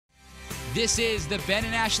This is the Ben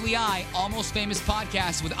and Ashley I Almost Famous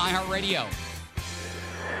podcast with iHeartRadio.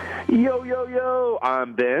 Yo, yo, yo.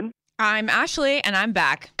 I'm Ben. I'm Ashley, and I'm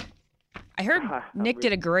back. I heard Nick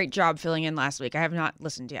did a great job filling in last week. I have not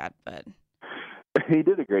listened yet, but... He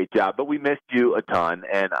did a great job, but we missed you a ton,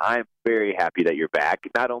 and I'm very happy that you're back.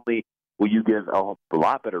 Not only will you give a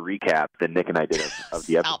lot better recap than Nick and I did of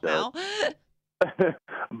the episode,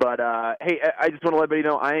 but, hey, I just want to let everybody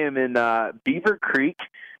know I am in Beaver Creek,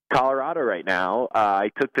 Colorado right now.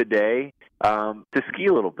 I took the day to ski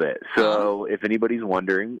a little bit. So if anybody's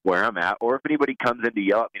wondering where I'm at, or if anybody comes in to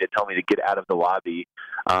yell at me to tell me to get out of the lobby,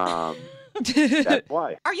 that's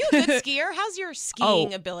why. Are you a good skier? How's your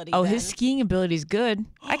skiing ability? Oh, Ben? his skiing ability is good.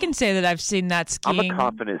 I can say that I've seen that skiing. I'm a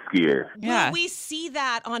confident skier. Yeah. Will we see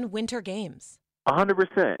that on Winter Games?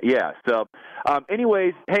 100%, yeah. So,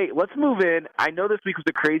 anyways, hey, let's move in. I know this week was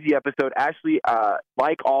a crazy episode. Ashley,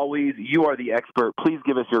 like always, you are the expert. Please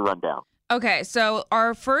give us your rundown. Okay, so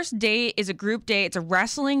our first date is a group date. It's a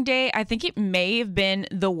wrestling date. I think it may have been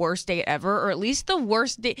the worst date ever, or at least the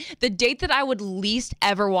worst date, the date that I would least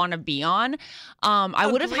ever want to be on. I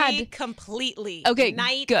would have had completely. Okay,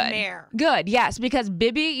 nightmare. Good, yes, because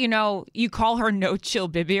Bibby, you know, you call her No Chill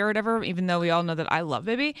Bibby or whatever, even though we all know that I love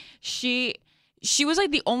Bibby. She was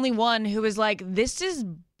like the only one who was like, this is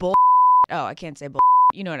bull. Oh, I can't say bull.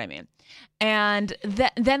 You know what I mean. And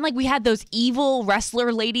then like we had those evil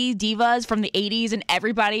wrestler lady divas from the 80s, and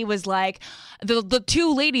everybody was like, the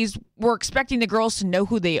two ladies were expecting the girls to know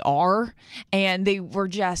who they are, and they were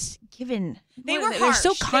just given. They were They're so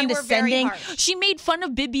harsh. condescending. They were very harsh. She made fun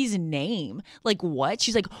of Bibby's name. Like, what?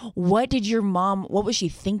 She's like, what was she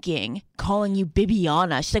thinking calling you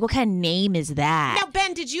Bibiana? She's like, what kind of name is that? Now,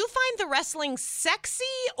 Ben, did you find the wrestling sexy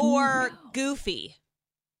or goofy?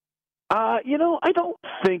 I don't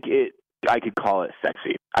think I could call it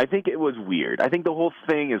sexy. I think it was weird. I think the whole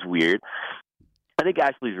thing is weird. I think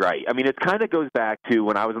Ashley's right. I mean, it kind of goes back to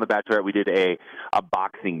when I was on The Bachelorette, we did a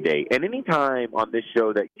boxing date. And any time on this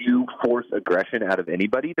show that you force aggression out of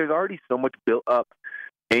anybody, there's already so much built up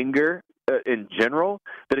anger in general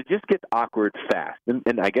that it just gets awkward fast.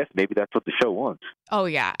 And I guess maybe that's what the show wants. Oh,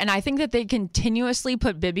 yeah. And I think that they continuously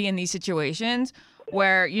put Bibby in these situations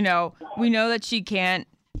where, you know, we know that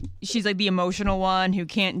she's like the emotional one who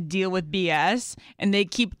can't deal with BS, and they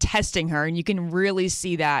keep testing her, and you can really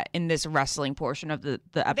see that in this wrestling portion of the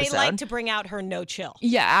episode. They like to bring out her no chill.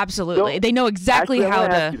 Yeah, absolutely. They know exactly Actually, how I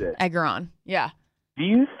wanna ask you to this. egg her on. Yeah. Do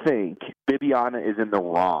you think Bibiana is in the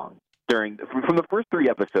wrong from the first 3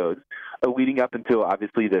 episodes leading up until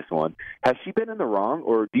obviously this one? Has she been in the wrong,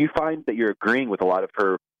 or do you find that you're agreeing with a lot of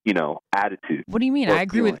her, attitude? What do you mean? or I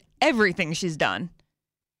agree feeling? with everything she's done.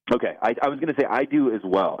 Okay, I was going to say I do as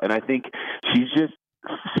well, and I think she's just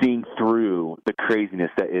seeing through the craziness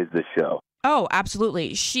that is the show. Oh,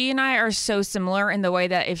 absolutely. She and I are so similar in the way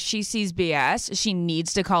that if she sees BS, she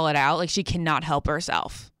needs to call it out. Like, she cannot help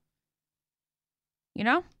herself. You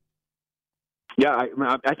know? Yeah,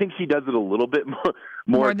 I think she does it a little bit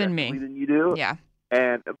more than me. than you do. Yeah.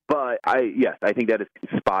 But I think that is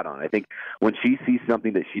spot on. I think when she sees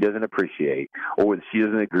something that she doesn't appreciate or that she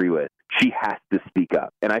doesn't agree with, she has to speak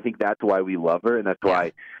up. And I think that's why we love her, and that's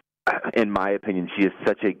why, in my opinion, she is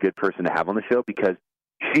such a good person to have on the show, because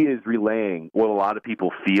she is relaying what a lot of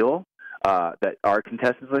people feel that are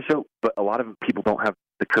contestants on the show, but a lot of people don't have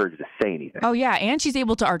the courage to say anything. Oh, yeah. And she's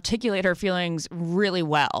able to articulate her feelings really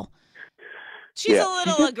well. She's a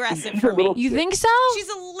little aggressive for me. You think so? She's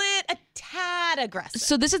a tad aggressive.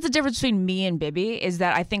 So this is the difference between me and Bibby, is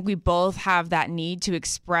that I think we both have that need to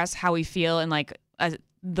express how we feel in like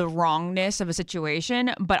the wrongness of a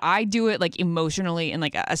situation, but I do it like emotionally in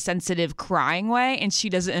like a sensitive crying way, and she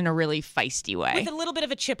does it in a really feisty way. With a little bit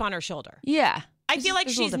of a chip on her shoulder. Yeah. I feel like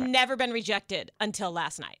It's a little she's different. never been rejected until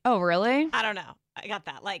last night. Oh, really? I don't know. I got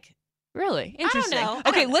that. Like, Really? Interesting. know.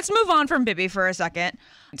 Okay, let's move on from Bibby for a second.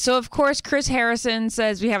 So, of course, Chris Harrison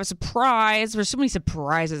says we have a surprise. There's so many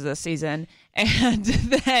surprises this season. And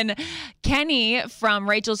then Kenny from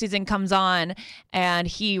Rachel's season comes on and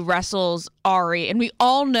he wrestles Ari. And we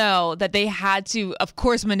all know that they had to, of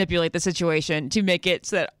course, manipulate the situation to make it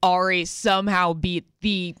so that Ari somehow beat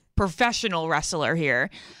the professional wrestler here.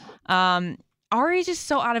 Ari's just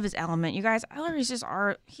so out of his element, you guys. Ari's just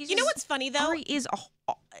You know what's funny, though? Ari is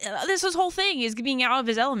this whole thing is being out of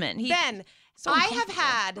his element. Ben, so I have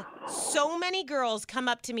had so many girls come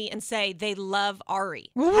up to me and say they love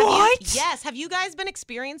Ari. What? Yes. Have you guys been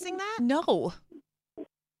experiencing that? No.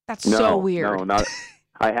 That's so weird. No, not.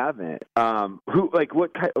 I haven't.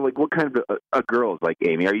 What kind of girls like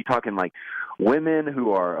Amy? Are you talking like women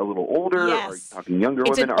who are a little older? Yes. Are you talking younger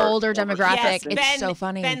It's women? an older demographic. Yes, It's so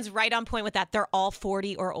funny. Ben's right on point with that. They're all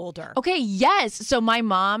 40 or older. Okay, yes. So my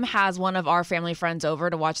mom has one of our family friends over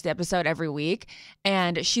to watch the episode every week,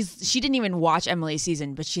 and she didn't even watch Emily's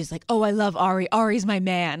season, but she's like, "Oh, I love Ari. Ari's my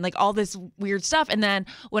man." Like all this weird stuff. And then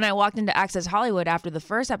when I walked into Access Hollywood after the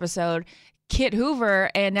first episode, Kit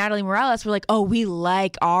Hoover and Natalie Morales were like, "Oh, we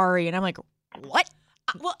like Ari," and I'm like, "What?"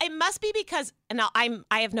 Well, it must be because now I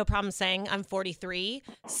have no problem saying I'm 43.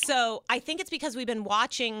 So I think it's because we've been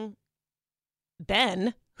watching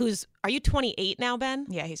Ben, are you 28 now, Ben?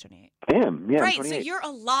 Yeah, he's 28. Damn, yeah, I'm Right, so 28. you're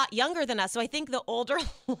a lot younger than us. So I think the older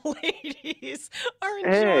ladies are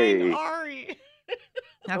enjoying Hey. Ari.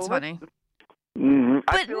 That's Well, funny. I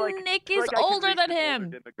But feel like, Nick I feel is like I can older reach than the him.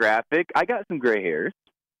 older demographic. I got some gray hairs.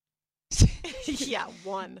 Yeah,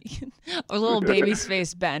 one. A little baby's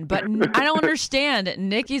face Ben, but I don't understand.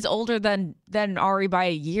 Nikki's older than Ari by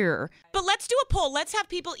a year. But let's do a poll. Let's have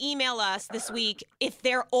people email us this week if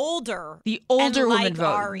they're older. The older and women like vote.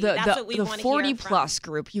 Ari. That's what we the wanna 40 hear from. plus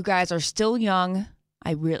group. You guys are still young.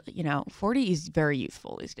 I really, 40 is very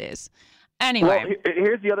youthful these days. Anyway, Well,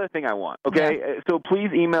 here's the other thing I want. Okay, so please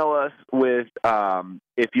email us with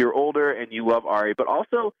if you're older and you love Ari, but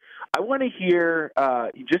also I want to hear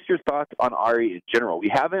just your thoughts on Ari in general. We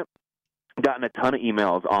haven't gotten a ton of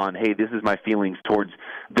emails on, hey, this is my feelings towards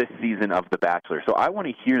this season of The Bachelor. So I want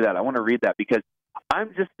to hear that. I want to read that because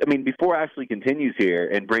before Ashley continues here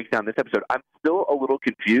and breaks down this episode, I'm still a little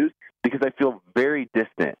confused because I feel very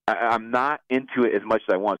distant. I'm not into it as much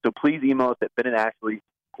as I want. So please email us at Ben and Ashley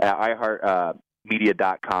at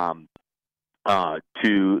iHeartMedia.com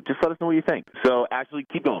to just let us know what you think. So, Ashley,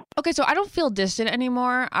 keep going. okay, so I don't feel distant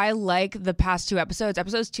anymore. I like the past two episodes.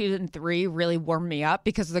 Episodes 2 and 3 really warmed me up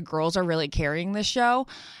because the girls are really carrying this show,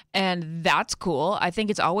 and that's cool. I think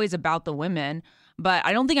it's always about the women, but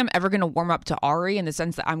I don't think I'm ever going to warm up to Ari in the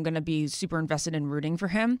sense that I'm going to be super invested in rooting for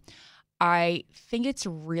him. I think it's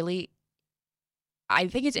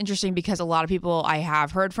interesting because a lot of people I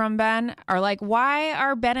have heard from Ben are like, why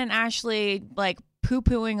are Ben and Ashley like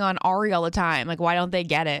poo-pooing on Ari all the time? Like, why don't they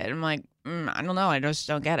get it? And I'm like, I don't know. I just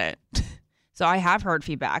don't get it. So I have heard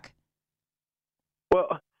feedback.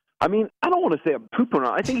 Well, I don't want to say I'm pooping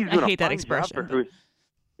on. I think he's doing I hate a that fine expression. job for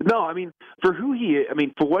who he is.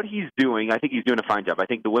 For what he's doing, I think he's doing a fine job. I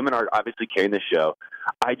think the women are obviously carrying the show.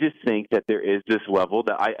 I just think that there is this level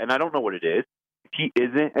that I don't know what it is. He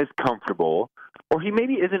isn't as comfortable, or he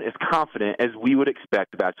maybe isn't as confident as we would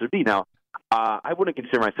expect the Bachelor to be. Now, I wouldn't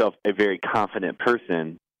consider myself a very confident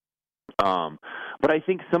person, but I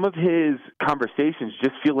think some of his conversations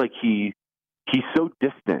just feel like he's so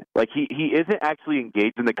distant. Like he isn't actually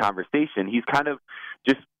engaged in the conversation. He's kind of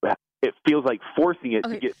just, it feels like forcing it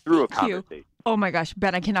to get through a conversation. Oh my gosh,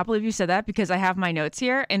 Ben, I cannot believe you said that because I have my notes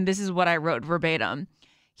here and this is what I wrote verbatim.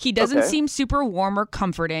 He doesn't seem super warm or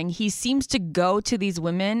comforting. He seems to go to these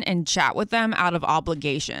women and chat with them out of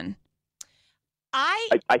obligation. I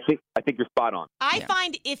think you're spot on. I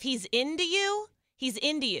find if he's into you, he's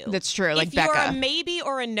into you. That's true. Like if Becca. you're a maybe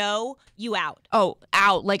or a no, you out. Oh,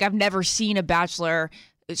 out. Like I've never seen a Bachelor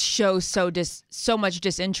show so much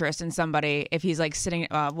disinterest in somebody if he's like sitting.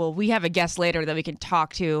 Well, we have a guest later that we can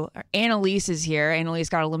talk to. Annalise is here. Annalise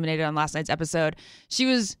got eliminated on last night's episode. She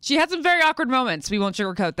had some very awkward moments. We won't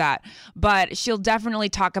sugarcoat that, but she'll definitely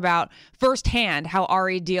talk about firsthand how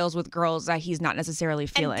Ari deals with girls that he's not necessarily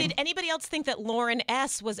feeling. And did anybody else think that Lauren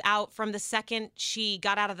S. was out from the second she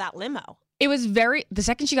got out of that limo? It was the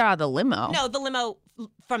second she got out of the limo. No, the limo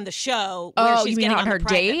from the show. Where she's you mean getting on her the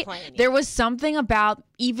private date? plane. There was something about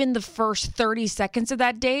even the first 30 seconds of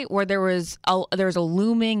that date where there was a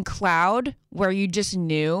looming cloud where you just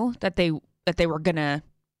knew that they were gonna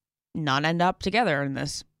not end up together in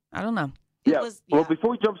this. I don't know. Well, before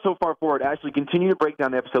we jump so far forward, Ashley, continue to break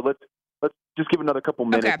down the episode. Let's just give another couple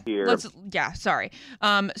minutes here. Sorry.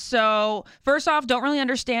 So first off, don't really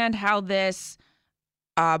understand how this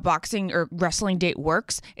boxing or wrestling date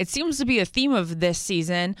works. It seems to be a theme of this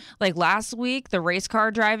season. Like last week, the race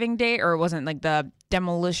car driving date, or it wasn't like the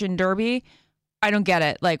demolition derby. I don't get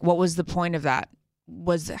it. Like, what was the point of that?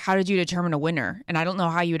 How did you determine a winner? And I don't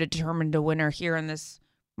know how you determined a winner here in this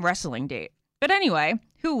wrestling date. But anyway,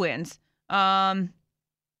 who wins? Who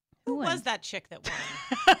was that chick that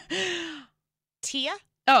won? Tia?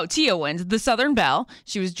 Oh, Tia wins. The Southern Belle.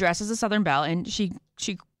 She was dressed as a Southern Belle, and she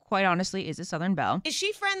quite honestly is a Southern Belle. Is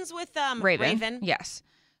she friends with Raven? Yes.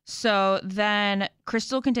 So then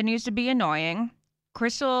Crystal continues to be annoying.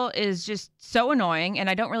 Crystal is just so annoying, and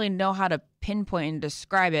I don't really know how to pinpoint and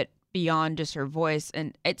describe it beyond just her voice.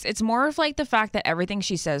 And it's more of like the fact that everything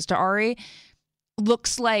she says to Ari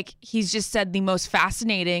looks like he's just said the most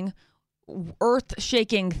fascinating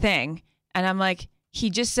earth-shaking thing. And I'm like, he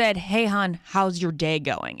just said, hey, hon, how's your day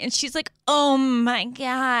going? And she's like, oh, my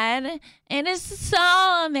God, it is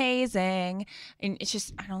so amazing. And it's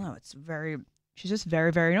just, I don't know. She's just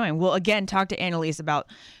very, very annoying. We'll, again, talk to Annalise about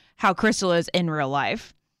how Crystal is in real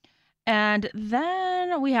life. And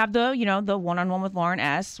then we have the one-on-one with Lauren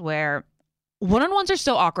S., where one-on-ones are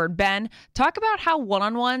so awkward. Ben, talk about how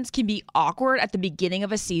one-on-ones can be awkward at the beginning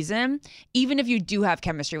of a season, even if you do have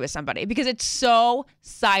chemistry with somebody, because it's so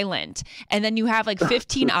silent. And then you have like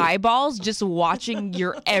 15 eyeballs just watching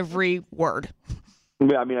your every word.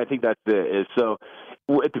 Yeah, I mean, I think that's it. So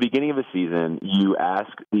at the beginning of a season, you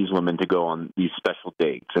ask these women to go on these special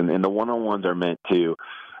dates, and the one-on-ones are meant to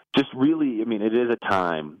just really, I mean, it is a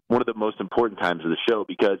time, one of the most important times of the show,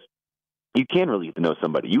 because you can really get to know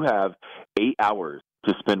somebody. You have 8 hours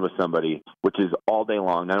to spend with somebody, which is all day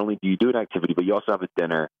long. Not only do you do an activity, but you also have a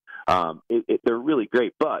dinner. They're really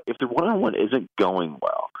great. But if the one-on-one isn't going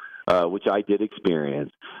well, which I did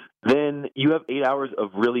experience, then you have 8 hours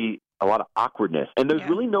of really a lot of awkwardness. And there's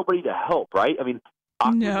really nobody to help, right? I mean,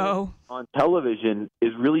 awkwardness on television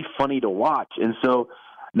is really funny to watch. And so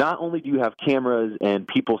not only do you have cameras and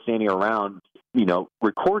people standing around,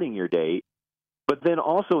 recording your date, but then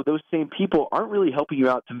also those same people aren't really helping you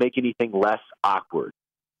out to make anything less awkward.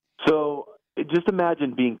 So just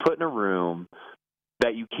imagine being put in a room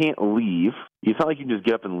that you can't leave. It's not like you can just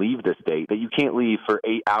get up and leave this date, that you can't leave for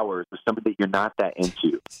 8 hours with somebody that you're not that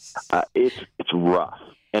into. It's rough.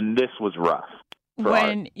 And this was rough.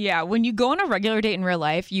 When you go on a regular date in real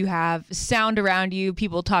life, you have sound around you,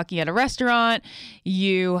 people talking at a restaurant,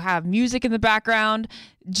 you have music in the background.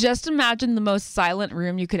 Just imagine the most silent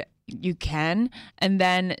room you can, and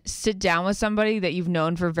then sit down with somebody that you've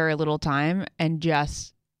known for very little time and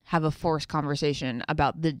just have a forced conversation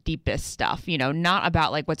about the deepest stuff, not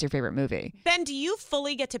about like, what's your favorite movie? Ben, do you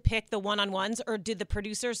fully get to pick the one-on-ones, or do the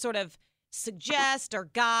producers sort of suggest or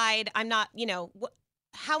guide? I'm not,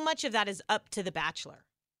 how much of that is up to The Bachelor?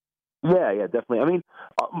 Yeah, definitely. I mean,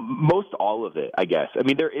 most all of it, I guess. I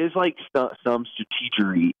mean, there is like some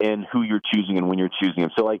strategery in who you're choosing and when you're choosing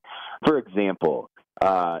them. So like, for example,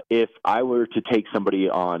 if I were to take somebody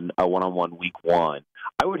on a one-on-one week one,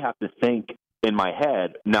 I would have to think in my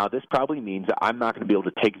head, now this probably means that I'm not going to be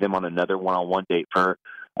able to take them on another one-on-one date for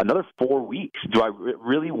another 4 weeks. Do I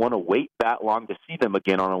really want to wait that long to see them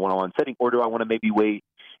again on a one-on-one setting, or do I want to maybe wait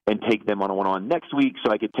and take them on a one-on-one next week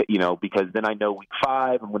so I could, because then I know week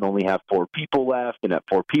 5 I'm going to only have 4 people left, and at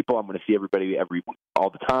 4 people I'm going to see everybody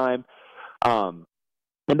all the time.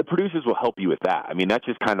 And the producers will help you with that. I mean, that's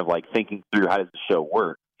just kind of like thinking through how does the show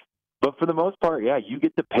work. But for the most part, you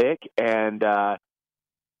get to pick,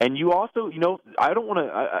 and you also, I don't want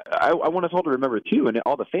to. I want us all to remember too, and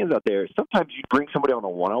all the fans out there. Sometimes you bring somebody on a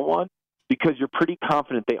one-on-one because you're pretty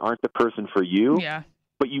confident they aren't the person for you. Yeah.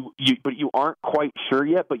 But you aren't quite sure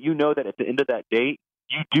yet. But you know that at the end of that date,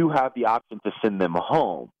 you do have the option to send them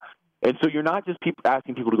home. And so you're not just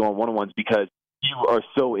asking people to go on one-on-ones because you are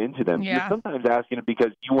so into them. Yeah. You're sometimes asking them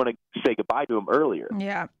because you want to say goodbye to them earlier.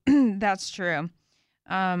 Yeah, that's true.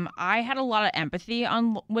 I had a lot of empathy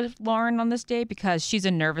with Lauren on this date because she's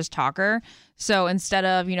a nervous talker. So instead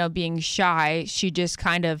of, being shy, she just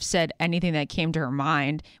kind of said anything that came to her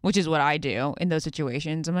mind, which is what I do in those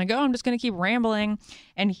situations. I'm like, I'm just going to keep rambling.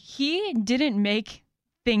 And he didn't make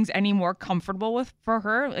things any more comfortable for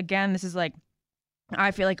her. Again, this is like,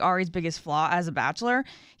 I feel like Ari's biggest flaw as a bachelor.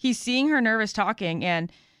 He's seeing her nervous talking,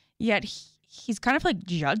 and yet he's kind of like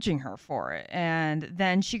judging her for it. And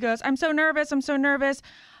then she goes, I'm so nervous.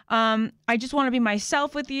 I just want to be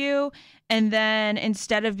myself with you. And then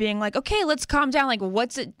instead of being like, okay, let's calm down. Like,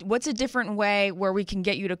 what's a different way where we can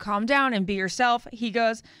get you to calm down and be yourself? He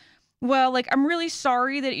goes, well, like, I'm really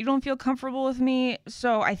sorry that you don't feel comfortable with me.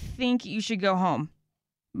 So I think you should go home.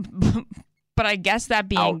 But I guess that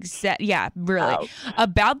being said, really.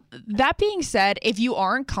 About that being said, if you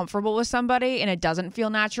aren't comfortable with somebody and it doesn't feel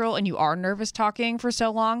natural and you are nervous talking for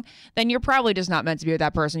so long, then you're probably just not meant to be with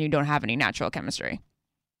that person. You don't have any natural chemistry.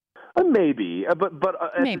 Maybe, but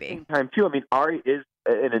at the same time, too, I mean, Ari is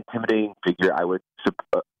an intimidating figure, I would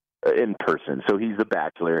in person. So he's a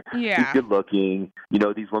bachelor. Yeah. He's good looking.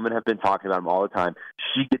 These women have been talking about him all the time.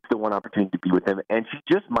 She gets the one opportunity to be with him, and she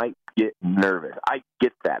just might get nervous. I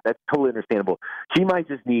get that. That's totally understandable. She might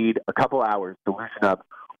just need a couple hours to loosen up,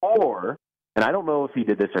 and I don't know if he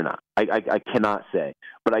did this or not. I cannot say.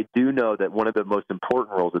 But I do know that one of the most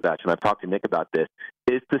important roles of Bachelor, and I've talked to Nick about this,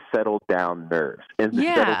 is to settle down nerves and to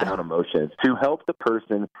settle down emotions, to help the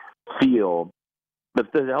person feel,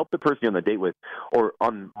 to help the person you're on the date with or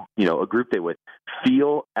on, a group date with,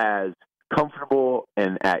 feel as comfortable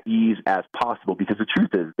and at ease as possible, because the truth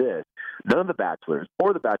is this: none of the Bachelors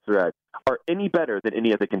or the Bachelorettes are any better than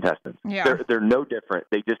any of the contestants. Yeah. They're no different.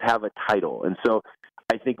 They just have a title. And so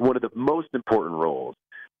I think one of the most important roles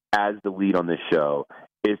as the lead on this show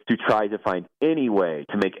is to try to find any way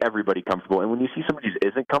to make everybody comfortable. And when you see somebody who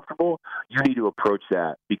isn't comfortable, you need to approach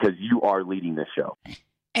that, because you are leading this show.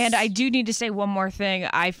 And I do need to say one more thing.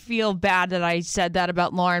 I feel bad that I said that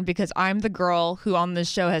about Lauren, because I'm the girl who on this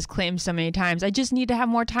show has claimed so many times, I just need to have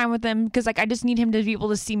more time with him, because I just need him to be able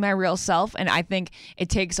to see my real self. And I think it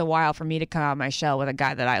takes a while for me to come out of my shell with a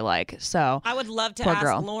guy that I like. So I would love to poor ask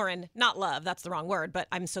girl. Lauren, not love, that's the wrong word, but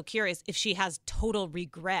I'm so curious if she has total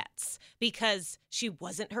regrets because she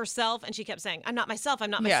wasn't herself and she kept saying, I'm not myself,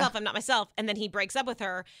 I'm not myself, I'm not myself. And then he breaks up with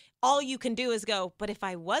her. All you can do is go, but if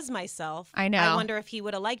I was myself, I know. I wonder if he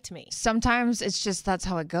would have liked me. Sometimes it's just that's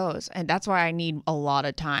how it goes. And that's why I need a lot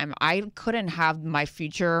of time. I couldn't have my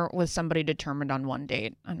future with somebody determined on one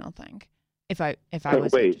date, I don't think. If I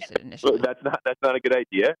was interested initially. That's not a good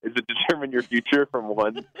idea. Is it determine your future from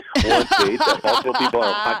one date that multiple people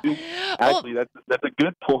are watching? Actually, that's a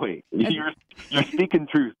good point. You're speaking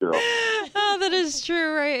truth, girl. Oh, that is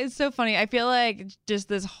true, right? It's so funny. I feel like just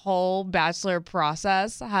this whole Bachelor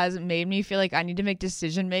process has made me feel like I need to make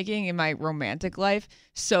decision making in my romantic life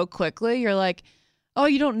so quickly. You're like, oh,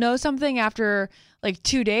 you don't know something after like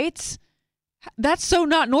 2 dates? That's so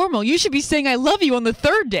not normal. You should be saying I love you on the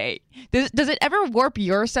third date. Does it ever warp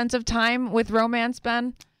your sense of time with romance,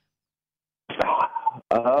 Ben?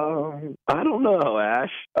 I don't know,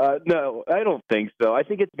 Ash. No, I don't think so. I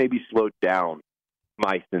think it's maybe slowed down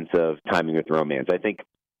my sense of timing with romance. I think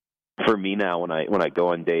for me now, when I go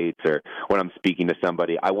on dates or when I'm speaking to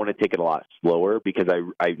somebody, I want to take it a lot slower, because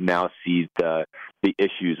I now see the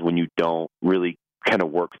issues when you don't really kind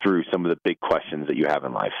of work through some of the big questions that you have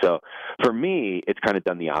in life. So for me, it's kind of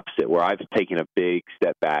done the opposite, where I've taken a big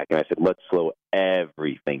step back and I said, let's slow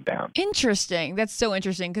everything down. Interesting. That's so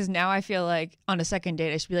interesting, because now I feel like on a second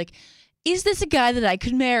date, I should be like, is this a guy that I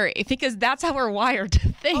could marry? Because that's how we're wired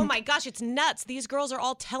to think. Oh my gosh, it's nuts. These girls are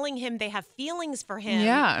all telling him they have feelings for him.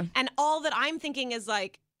 Yeah. And all that I'm thinking is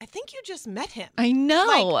like, I think you just met him. I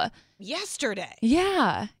know. Like, yesterday.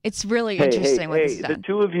 Yeah. It's really interesting what this is the done.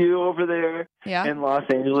 two of you over there in Los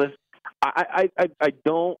Angeles, I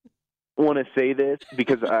don't want to say this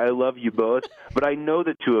because I love you both, but I know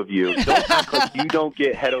the two of you. Don't act like you don't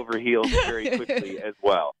get head over heels very quickly as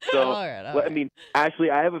well. So, All right. I mean, Ashley,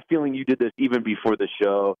 I have a feeling you did this even before the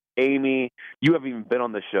show. Amy, you haven't even been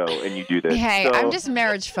on the show and you do this. Hey, so, I'm just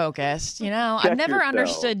marriage focused, you know? I've check never yourself.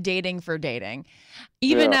 understood dating for dating,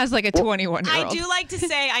 even as like a 21-year-old. I do like to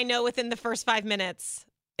say I know within the first 5 minutes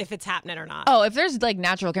if it's happening or not. Oh, if there's like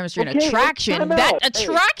natural chemistry and Okay, attraction, time that out. Hey.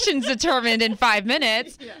 attraction's determined in 5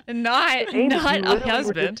 minutes, not Amy, you a literally were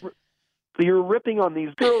husband. just- So you're ripping on these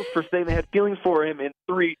girls for saying they had feelings for him in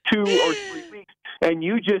 2 or 3 weeks, and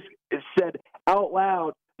you just said out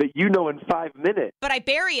loud that you know in 5 minutes. But I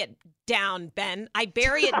bury it down, Ben. I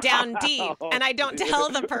bury it down deep, and I don't tell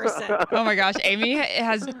the person. Oh my gosh, Amy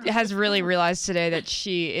has really realized today that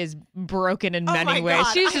she is broken in Oh many my ways.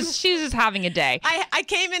 God, She's just having a day. I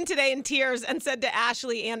came in today in tears and said to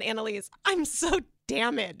Ashley and Annalise, I'm so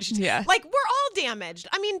damaged. Yeah. Like, we're all damaged.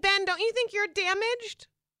 I mean, Ben, don't you think you're damaged?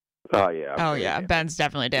 Oh, yeah. Oh yeah, Ben's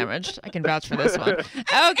definitely damaged. I can vouch for this one.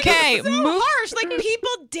 Okay, It's so harsh. Like,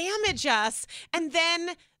 people damage us, and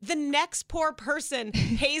then the next poor person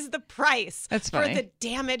pays the price That's for funny. the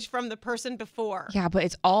damage from the person before. Yeah, but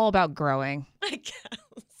it's all about growing. I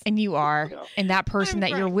guess. And you are. And that person I'm that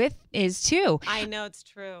you're growing. with is too. I know it's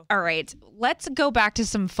true. All right, let's go back to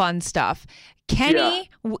some fun stuff. Kenny,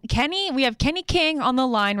 we have Kenny King on the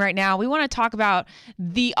line right now. We want to talk about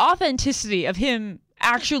the authenticity of him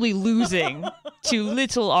actually losing to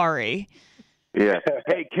little Ari. Yeah.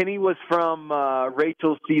 Hey, Kenny was from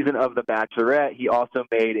Rachel's season of The Bachelorette. He also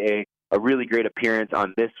made a really great appearance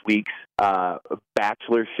on this week's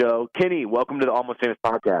Bachelor show. Kenny, welcome to the Almost Famous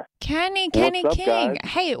podcast. Kenny What's up, King. guys?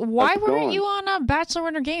 Hey, why How's it weren't going? you on Bachelor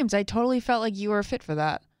Winter Games? I totally felt like you were fit for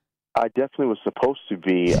that. I definitely was supposed to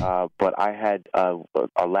be, but I had our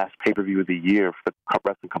last pay-per-view of the year for the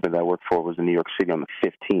wrestling company that I worked for was in New York City on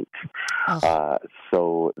the 15th.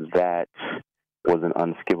 So that was an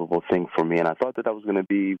unskippable thing for me, and I thought that was going to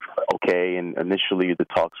be okay. And initially the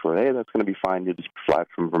talks were, hey, that's going to be fine. You just fly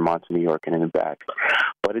from Vermont to New York and then back.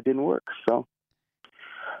 But it didn't work, so.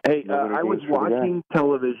 Hey, No Winter I was Games for the guy. watching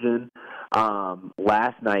television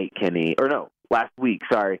last week,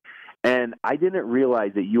 and I didn't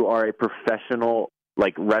realize that you are a professional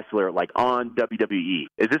wrestler on WWE.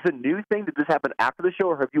 Is this a new thing? Did this happen after the show,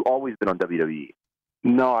 or have you always been on WWE?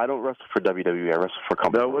 No, I don't wrestle for WWE. I wrestle for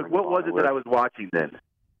companies. No, what was it that I was watching then?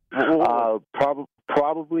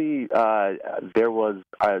 Probably there was.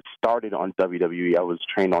 I started on WWE. I was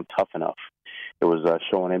trained on Tough Enough. It was a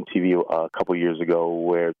show on MTV a couple years ago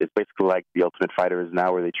where it's basically like The Ultimate Fighter is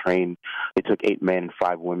now, where they took 8 men and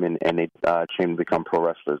 5 women, and they trained to become pro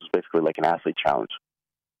wrestlers. It's basically like an athlete challenge.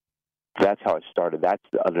 That's how it started. That's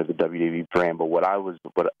under the WWE brand. But what I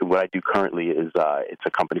do currently is it's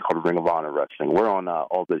a company called Ring of Honor Wrestling. We're on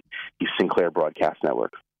all the Sinclair Broadcast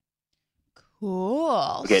Network.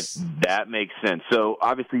 Cool. Okay, that makes sense. So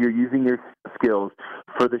obviously you're using your skills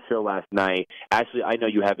for the show last night. Ashley, I know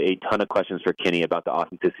you have a ton of questions for Kenny about the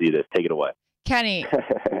authenticity of this. Take it away. Kenny,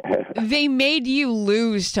 they made you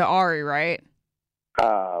lose to Ari, right?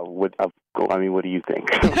 What do you think?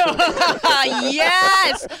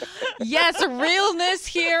 Yes, realness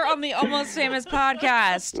here on the Almost Famous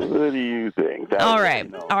podcast. What do you think? All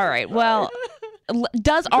right. Well,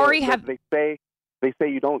 does Ari have? They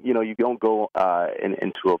say you don't go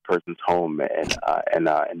into a person's home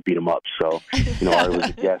and beat them up. So Ari was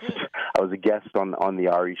a guest. I was a guest on the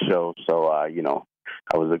Ari show. So I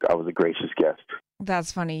was a gracious guest.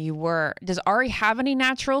 That's funny. You were. Does Ari have any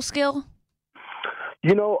natural skill?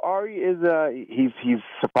 Ari is he's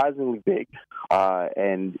surprisingly big,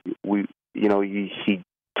 and he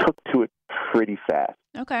took to it pretty fast.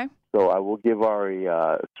 Okay. So I will give Ari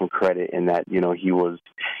some credit in that he wasn't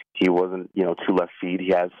 2 left feet. He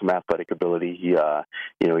has some athletic ability. He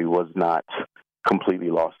was not completely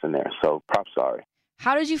lost in there. So props to Ari.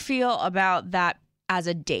 How did you feel about that as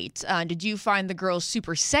a date? Did you find the girls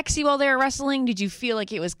super sexy while they were wrestling? Did you feel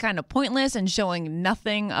like it was kind of pointless and showing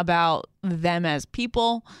nothing about them as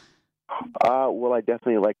people? Well, I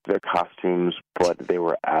definitely liked their costumes, but they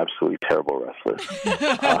were absolutely terrible wrestlers.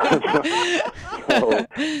 So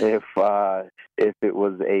if it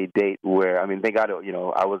was a date where, they got to,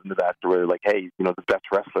 I wasn't the best where like, hey, the best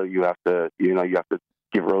wrestler you have to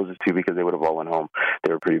give roses to, because they would have all went home.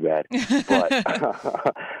 They were pretty bad.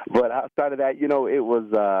 But outside of that, it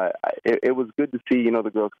was good to see,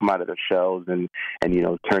 the girls come out of their shells and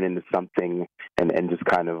turn into something and just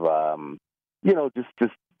kind of,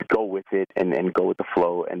 just go with it and go with the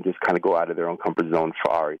flow and just kind of go out of their own comfort zone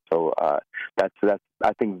for Ari. So that's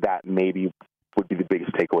I think that maybe would be the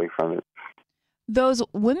biggest takeaway from it. Those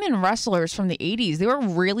women wrestlers from the 80s, they were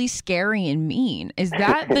really scary and mean. Is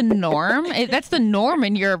that the norm? That's the norm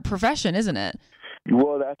in your profession, isn't it?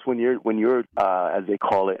 Well, that's when you're as they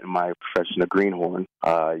call it in my profession, a greenhorn.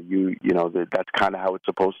 That's kind of how it's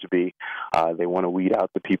supposed to be. They want to weed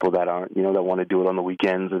out the people that aren't, that want to do it on the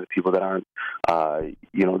weekends, or the people that aren't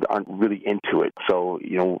really into it. So,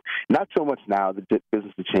 not so much now. The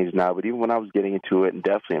business has changed now, but even when I was getting into it, and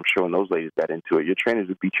definitely I'm sure when those ladies got into it, your trainers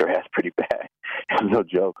would beat your ass pretty bad. It's no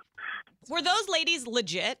joke. Were those ladies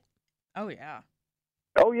legit? Oh, yeah.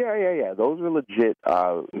 Oh, yeah. Those were legit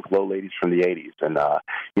glow ladies from the 80s. And,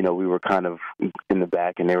 we were kind of in the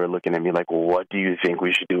back, and they were looking at me like, well, what do you think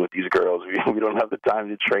we should do with these girls? We don't have the time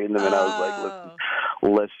to train them. And I was like, listen,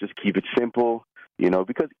 let's just keep it simple,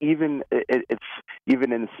 because it's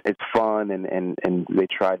fun, and they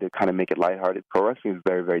try to kind of make it lighthearted. Pro wrestling is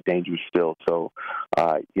very, very dangerous still. So,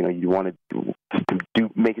 you want to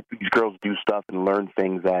make these girls do stuff and learn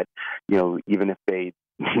things that, even if they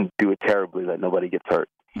do it terribly, that nobody gets hurt.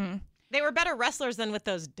 They were better wrestlers than with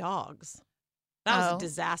those dogs. That was a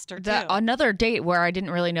disaster too. Another date where I didn't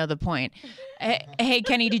really know the point. Hey,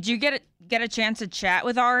 Kenny, did you get a chance to chat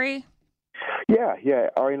with Ari? Yeah.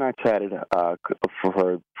 Ari and I chatted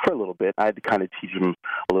for a little bit. I had to kind of teach him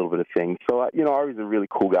a little bit of things. So Ari's a really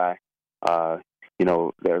cool guy.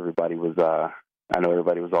 Everybody was. I know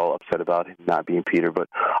everybody was all upset about him not being Peter, but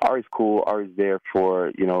Ari's cool. Ari's there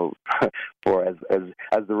for, for as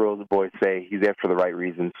the Rosa boys say, he's there for the right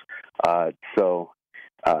reasons. It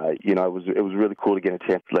was really cool to get a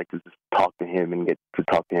chance to just talk to him and get to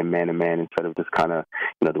talk to him man to man, instead of just kind of,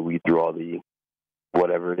 to weed through all the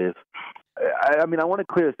whatever it is. I want to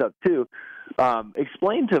clear this up too.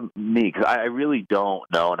 Explain to me, because I really don't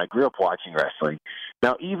know, and I grew up watching wrestling.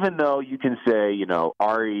 Now, even though you can say,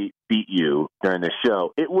 Ari beat you during the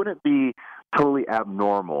show, it wouldn't be totally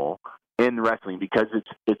abnormal in wrestling, because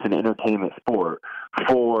it's an entertainment sport,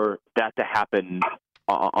 for that to happen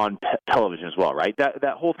on television as well, right?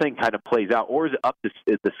 That whole thing kind of plays out, or is it up to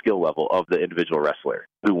the skill level of the individual wrestler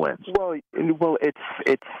who wins? Well, it's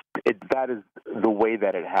that is the way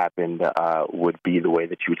that it happened. Would be the way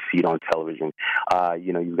that you would see it on television.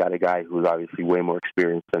 You've got a guy who's obviously way more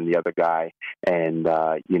experienced than the other guy, and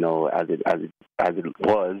as it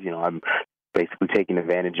was, I'm basically taking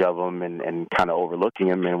advantage of him and kind of overlooking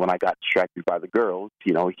him. And when I got distracted by the girls,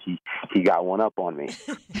 he got one up on me.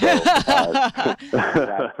 So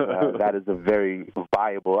that is a very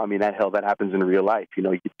viable. I mean, that happens in real life. You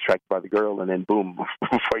get distracted by the girl, and then boom,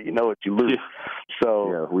 before you know it, you lose.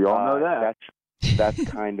 So we all know that. That's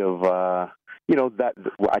kind of that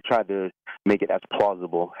I tried to make it as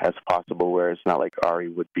plausible as possible, where it's not like Ari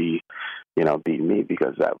would be, beating me,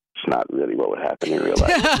 because that's not really what would happen in real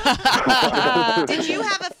life. Did you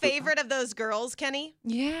have a favorite of those girls, Kenny?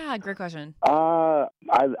 Yeah, great question. I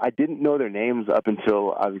didn't know their names up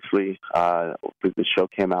until obviously the show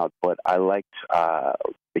came out, but I liked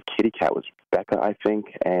the kitty cat was Becca, I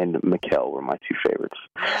think, and Mikkel were my two favorites.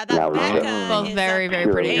 Yeah, that Becca both very,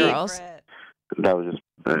 very pretty girls. That was just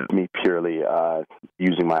me purely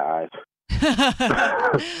using my eyes. Hey,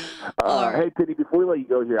 Penny, before we let you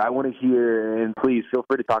go here, I want to hear, and please feel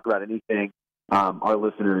free to talk about anything. Our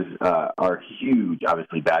listeners are huge,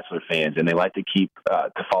 obviously, Bachelor fans, and they like to keep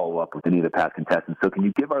to follow up with any of the past contestants. So can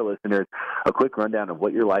you give our listeners a quick rundown of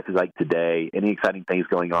what your life is like today, any exciting things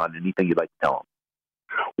going on, anything you'd like to tell them?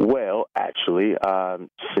 Well, actually,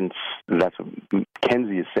 since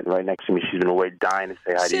Kenzie is sitting right next to me, she's been away dying to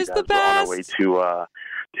say hi to you guys. We're on our way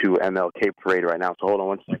to MLK Parade right now, so hold on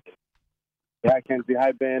one second. Hi, Kenzie.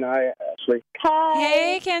 Hi, Ben. Hi, Ashley. Hi.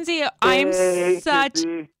 Hey, Kenzie. I'm such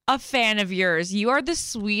Kenzie. a fan of yours. You are the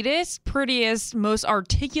sweetest, prettiest, most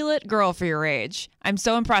articulate girl for your age. I'm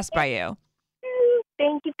so impressed by you.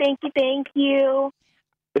 Thank you.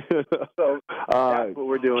 So that's what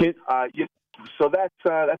we're doing. So that's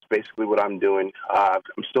basically what I'm doing. I'm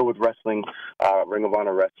still with wrestling, Ring of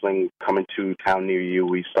Honor Wrestling, coming to town near you.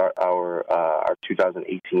 We start our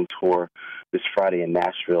 2018 tour this Friday in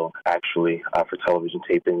Nashville, actually, for television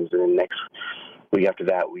tapings. And then next week after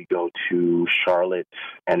that, we go to Charlotte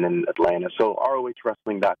and then Atlanta. So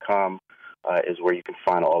ROHWrestling.com is where you can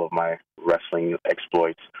find all of my wrestling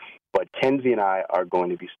exploits. But Kenzie and I are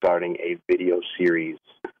going to be starting a video series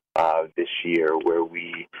this year where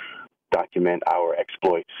we document our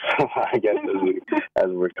exploits, I guess, as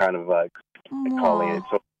we're kind of calling it.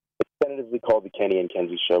 So it's tentatively called the Kenny and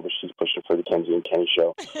Kenzie Show, but she's pushing for the Kenzie and Kenny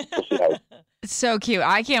Show. We'll see how It's so cute.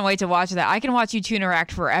 I can't wait to watch that. I can watch you two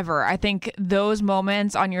interact forever. I think those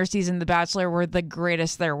moments on your season, The Bachelor, were the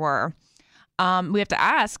greatest there were. We have to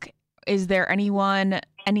ask, is there any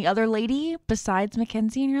other lady besides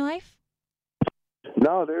Mackenzie in your life?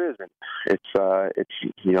 No, there isn't. It's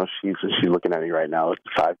she's looking at me right now. It's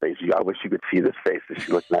a side face. I wish you could see this face that she's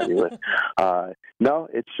looking at me with. No,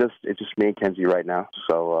 it's just me and Kenzie right now.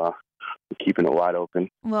 So we're keeping it wide open.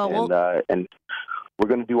 And we're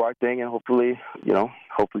gonna do our thing, and hopefully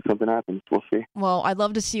something happens. We'll see. Well, I'd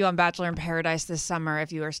love to see you on Bachelor in Paradise this summer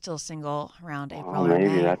if you are still single around April. Oh,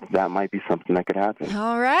 maybe that might be something that could happen.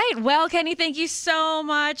 All right. Well, Kenny, thank you so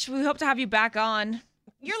much. We hope to have you back on.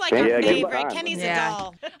 You're like our favorite. Kenny's a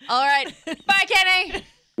doll. All right. Bye, Kenny.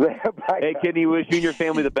 Bye, hey, Kenny, wish you and your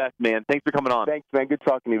family the best, man. Thanks for coming on. Thanks, man. Good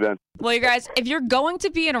talking to you, Ben. Well, you guys, if you're going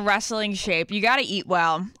to be in a wrestling shape, you got to eat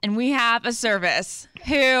well. And we have a service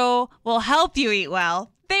who will help you eat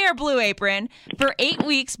well. They are Blue Apron. For 8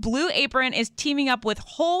 weeks, Blue Apron is teaming up with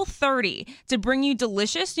Whole30 to bring you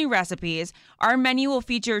delicious new recipes. Our menu will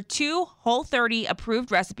feature 2 Whole30 approved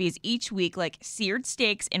recipes each week, like seared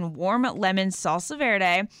steaks in warm lemon salsa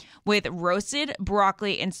verde with roasted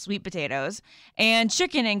broccoli and sweet potatoes, and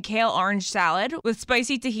chicken and kale orange salad with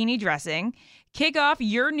spicy tahini dressing. Kick off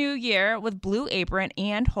your new year with Blue Apron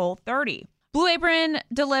and Whole30. Blue Apron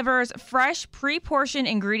delivers fresh, pre-portioned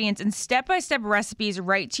ingredients and step-by-step recipes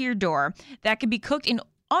right to your door that can be cooked in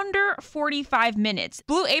under 45 minutes.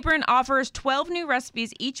 Blue Apron offers 12 new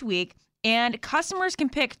recipes each week, and customers can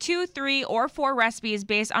pick 2, 3, or 4 recipes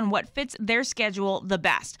based on what fits their schedule the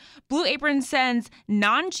best. Blue Apron sends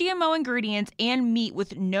non-GMO ingredients and meat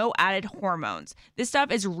with no added hormones. This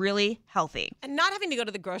stuff is really healthy. And not having to go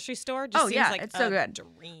to the grocery store just seems like it's so good.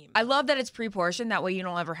 Dream. I love that it's pre-portioned. That way you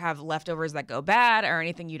don't ever have leftovers that go bad or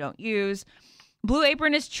anything you don't use. Blue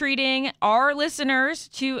Apron is treating our listeners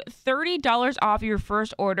to $30 off your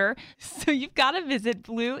first order. So you've got to visit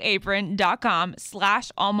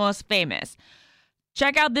blueapron.com/almostfamous.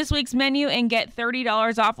 Check out this week's menu and get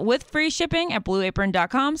 $30 off with free shipping at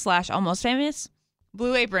blueapron.com/almostfamous.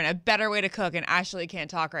 Blue Apron, a better way to cook, and Ashley can't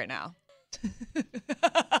talk right now.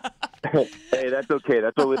 Hey, that's okay.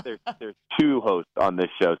 That's what there's 2 hosts on this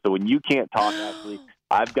show. So when you can't talk, Ashley,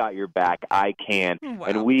 I've got your back. I can. Wow.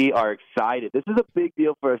 And we are excited. This is a big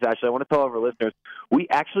deal for us, Ashley. I want to tell our listeners, we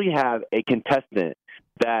actually have a contestant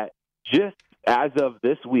that just as of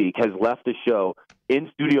this week has left the show in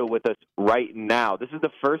studio with us right now. This is the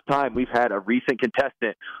first time we've had a recent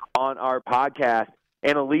contestant on our podcast.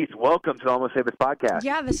 Annalise, welcome to the Almost Famous podcast.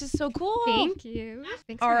 Yeah, this is so cool. Thank you.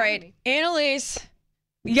 Thanks All for right, having me. Annalise,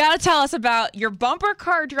 you got to tell us about your bumper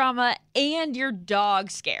car drama and your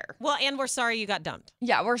dog scare. Well, and we're sorry you got dumped.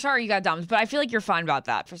 Yeah, we're sorry you got dumped, but I feel like you're fine about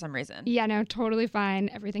that for some reason. Yeah, no, totally fine.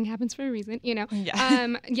 Everything happens for a reason, you know.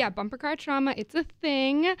 Yeah. Yeah, bumper car trauma, it's a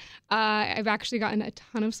thing. I've actually gotten a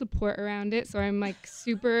ton of support around it, so I'm like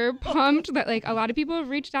super pumped that like a lot of people have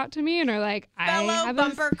reached out to me and are like, I Fellow have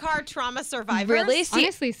bumper car trauma survivors. Really? See,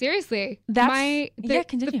 Honestly, seriously. That's- yeah,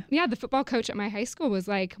 continue. The football coach at my high school was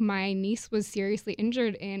like, my niece was seriously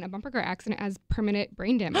injured in a bumper car accident, as permanent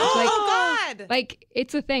brain damage. Oh, God. Like,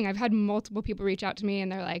 it's a thing. I've had multiple people reach out to me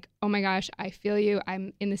and they're like, oh my gosh, I feel you.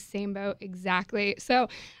 I'm in the same boat. Exactly. So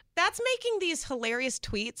That's making these hilarious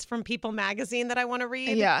tweets from People Magazine that I want to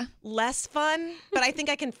read Yeah. less fun, but I think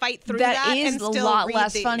I can fight through that. That is and a still lot read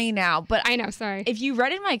less these. funny now. But I know, sorry. if you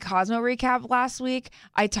read in my Cosmo recap last week,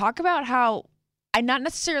 I talk about how I'm not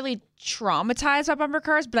necessarily traumatized by bumper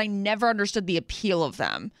cars, but I never understood the appeal of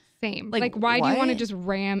them. Same. Like, Like why do you want to what? just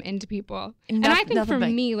ram into people? And Noth- I think nothing for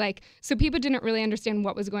but- me, like, so people didn't really understand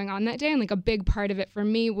what was going on that day. And like a big part of it for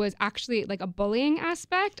me was actually like a bullying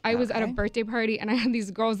aspect. I was at a Okay. birthday party and I had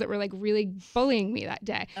these girls that were like really bullying me that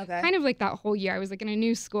day. Okay. Kind of like that whole year. I was like in a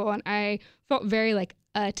new school and I felt very like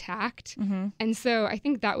attacked. Mm-hmm. And so I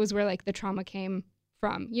think that was where like the trauma came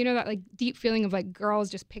from. You know, that like deep feeling of like girls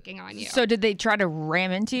just picking on you. So did they try to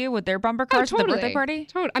ram into you with their bumper Oh, cars at the birthday party?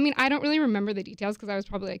 I mean, I don't really remember the details because I was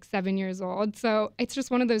probably like 7 years old. So it's just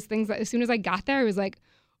one of those things that as soon as I got there, I was like,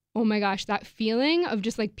 oh my gosh, that feeling of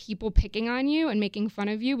just like people picking on you and making fun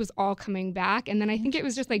of you was all coming back. And then I think it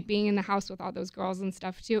was just like being in the house with all those girls and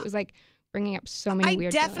stuff too. It was like bringing up so many I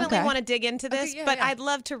weird definitely Okay. want to dig into this, yeah, but yeah. I'd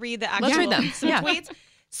love to read the actual Let's read them. some Yeah. tweets.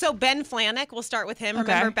 So Ben Flanick, we'll start with him.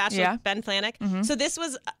 Okay. Remember Bachelor Yeah. Ben Flanick? Mhm. So this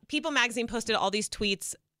was People Magazine posted all these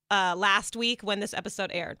tweets last week when this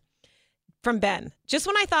episode aired. From Ben. Just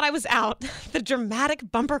when I thought I was out, the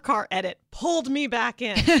dramatic bumper car edit pulled me back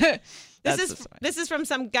in. This is from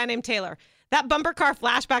some guy named Taylor. That bumper car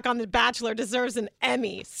flashback on The Bachelor deserves an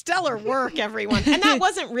Emmy. Stellar work, everyone. And that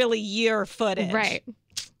wasn't really your footage. Right.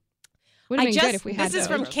 Would have been good if we had This is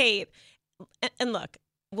those. from Kate. And look,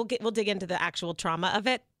 we'll dig into the actual trauma of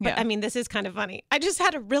it. But Yeah. I mean, this is kind of funny. I just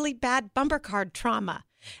had a really bad bumper car trauma.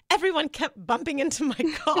 Everyone kept bumping into my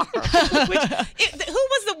car. Who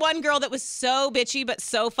was the one girl that was so bitchy but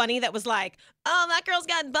so funny that was like, oh, that girl's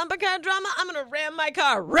got bumper car drama? I'm going to ram my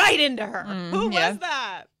car right into her. Who yeah. was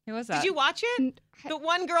that? Who was that? Did you watch it? The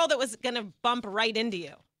one girl that was going to bump right into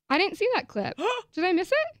you. I didn't see that clip. Did I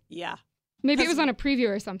miss it? Yeah. Maybe it was on a preview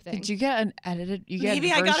or something. Did you get an edited? You get Maybe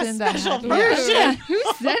a I got a version that special had- version. Yeah. Who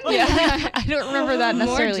said Yeah. that? I don't remember that More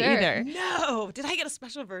necessarily dirt. either. No. Did I get a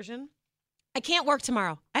special version? I can't work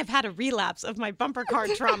tomorrow. I've had a relapse of my bumper car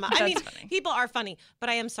trauma. I mean, That's funny. people are funny, but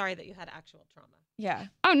I am sorry that you had actual trauma. Yeah.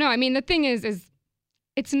 Oh no, I mean the thing is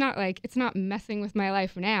it's not messing with my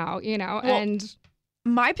life now, you know. Well, and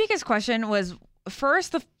My biggest question was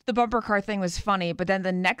first the bumper car thing was funny, but then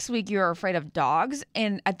the next week you were afraid of dogs,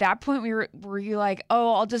 and at that point were you like,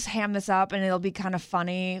 oh, I'll just ham this up and it'll be kind of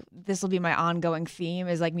funny. This will be my ongoing theme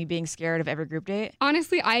is like me being scared of every group date.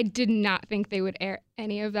 honestly, I did not think they would air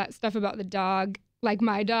any of that stuff about the dog, like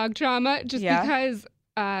my dog trauma, just Yeah.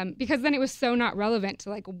 because then it was so not relevant to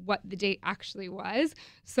like what the date actually was.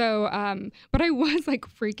 So, but I was like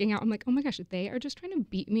freaking out. I'm like, oh my gosh, they are just trying to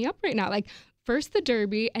beat me up right now. Like first the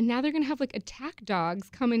derby, and now they're gonna have like attack dogs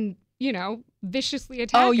come and, you know, viciously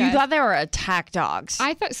attack Oh, you us. thought they were attack dogs.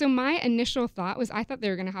 I thought so. My initial thought was I thought they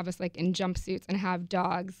were gonna have us like in jumpsuits and have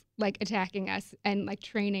dogs like attacking us and like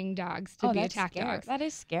training dogs to be that's attack scary. dogs. That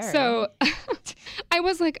is scary. So I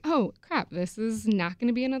was like, oh crap, this is not going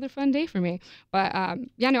to be another fun day for me. But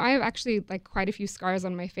yeah, no, I have actually like quite a few scars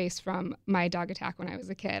on my face from my dog attack when I was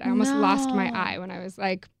a kid. I almost lost my No. eye when I was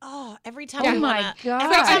like, Oh, every time Yeah. we Oh my wanna, gosh.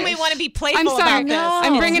 every time we want to be playful I'm sorry, about this.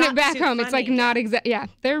 I'm No. bringing It's it not back too home. It's like funny. not exact. Yeah,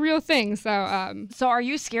 they're real things. So are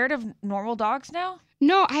you scared of normal dogs now?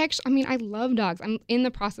 No, I love dogs. I'm in the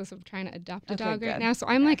process of trying to adopt a Okay, dog right good. now. So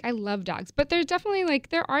I'm like, I love dogs. But there's definitely like,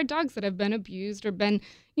 there are dogs that have been abused or been,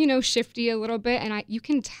 you know, shifty a little bit. And you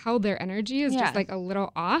can tell their energy is Yeah. just like a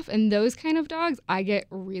little off. And those kind of dogs, I get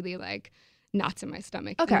really like knots in my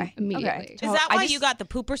stomach Okay, immediately. okay. Is that I why just- you got the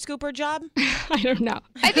pooper scooper job? I don't know.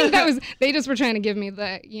 I think that was, they just were trying to give me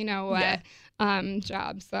the, you know what, Yeah.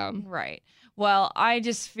 job. So Right. Well, I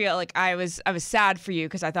just feel like I was sad for you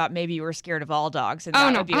because I thought maybe you were scared of all dogs, and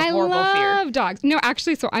that would be a horrible fear. I love dogs. No,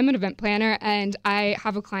 actually, so I'm an event planner, and I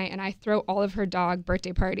have a client, and I throw all of her dog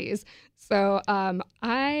birthday parties. So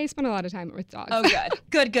I spend a lot of time with dogs. Oh,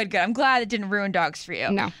 good. Good. I'm glad it didn't ruin dogs for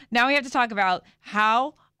you. No. Now we have to talk about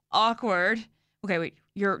how awkward. Okay, wait.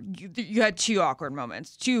 You had two awkward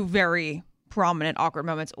moments, two very prominent awkward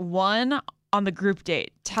moments. One on the group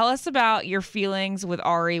date. Tell us about your feelings with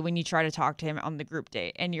Ari when you try to talk to him on the group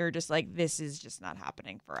date, and you're just like, this is just not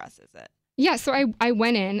happening for us, is it? Yeah, so I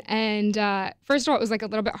went in, and first of all, it was like a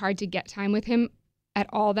little bit hard to get time with him at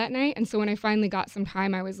all that night. And so when I finally got some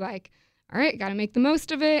time, I was like, all right, got to make the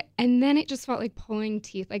most of it. And then it just felt like pulling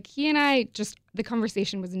teeth. Like he and I the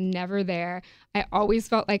conversation was never there. I always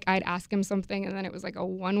felt like I'd ask him something and then it was like a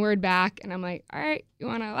one word back. And I'm like, all right, you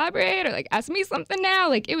want to elaborate or like ask me something now?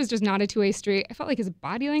 Like it was just not a two-way street. I felt like his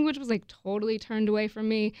body language was like totally turned away from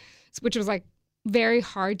me, which was like very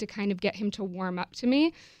hard to kind of get him to warm up to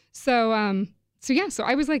me. So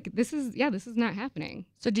I was like, this is not happening.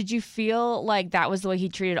 So did you feel like that was the way he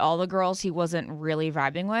treated all the girls he wasn't really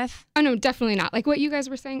vibing with? Oh, no, definitely not. Like what you guys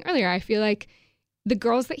were saying earlier, I feel like the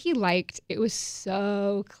girls that he liked, it was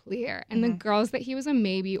so clear. And the girls that he was a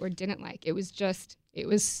maybe or didn't like, it was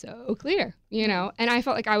so clear, you know? And I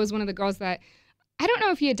felt like I was one of the girls that, I don't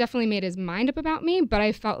know if he had definitely made his mind up about me, but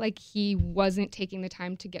I felt like he wasn't taking the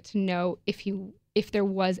time to get to know if there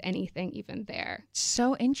was anything even there.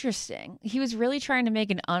 So interesting. He was really trying to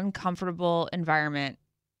make an uncomfortable environment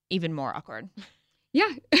even more awkward.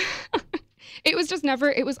 Yeah. It was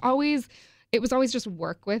always just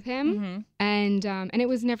work with him. And it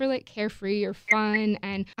was never like carefree or fun.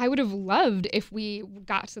 And I would have loved if we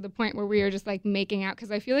got to the point where we were just like making out,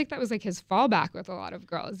 because I feel like that was like his fallback with a lot of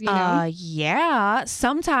girls, you know? Yeah.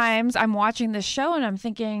 Sometimes I'm watching this show and I'm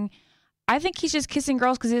thinking, I think he's just kissing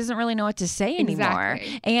girls because he doesn't really know what to say anymore.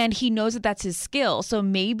 Exactly. And he knows that that's his skill. So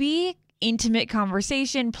maybe intimate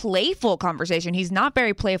conversation, playful conversation. He's not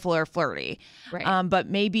very playful or flirty. Right. But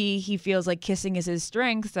maybe he feels like kissing is his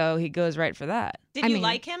strength, so he goes right for that. Did you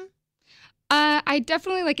like him? I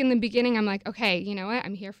definitely, like in the beginning, I'm like, okay, you know what?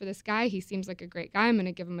 I'm here for this guy. He seems like a great guy. I'm going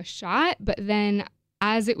to give him a shot. But then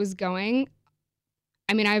as it was going,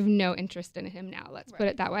 I mean, I have no interest in him now. Let's put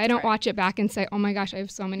it that way. I don't watch it back and say, oh my gosh, I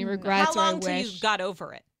have so many regrets. How long till you got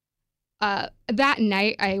over it? That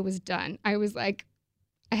night, I was done. I was like,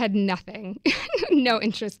 I had nothing, no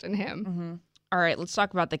interest in him. All right, let's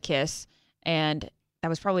talk about the kiss. And that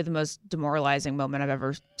was probably the most demoralizing moment I've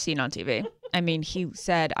ever seen on TV. I mean, he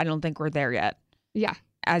said, I don't think we're there yet. Yeah.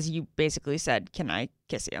 As you basically said, can I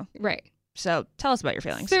kiss you? Right. So tell us about your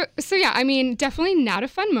feelings. So yeah, I mean, definitely not a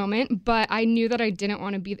fun moment, but I knew that I didn't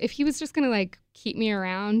want to be, if he was just going to like keep me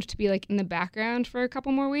around to be like in the background for a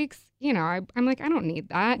couple more weeks, you know, I'm like, I don't need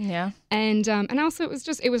that. Yeah. And also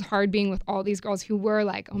it was hard being with all these girls who were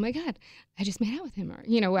like, oh my God, I just made out with him or,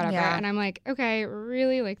 you know, whatever. Yeah. And I'm like, okay,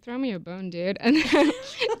 really, like throw me a bone, dude. And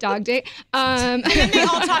dog date. And then they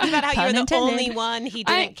all talked about how Pun you're the intended. only one he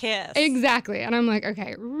didn't kiss. Exactly. And I'm like,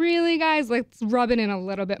 okay, really, guys, let's rub it in a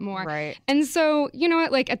little bit more. Right. And so, you know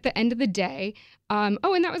what, like at the end of the day, and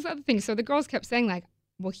that was the other thing. So the girls kept saying like,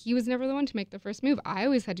 well, he was never the one to make the first move. I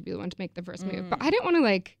always had to be the one to make the first move. But I didn't want to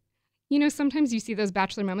like, you know, sometimes you see those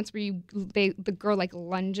bachelor moments where the girl like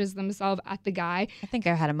lunges themselves at the guy. I think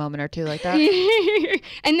I've had a moment or two like that.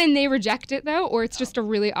 And then they reject it though, or it's just a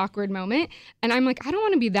really awkward moment. And I'm like, I don't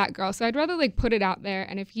want to be that girl. So I'd rather like put it out there.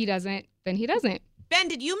 And if he doesn't, then he doesn't. Ben,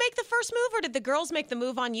 did you make the first move or did the girls make the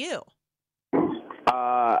move on you?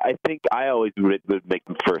 I think I always would make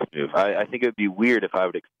the first move. I think it would be weird if I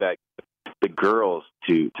would expect the girls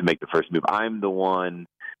to make the first move. I'm the one.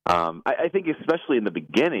 I think especially in the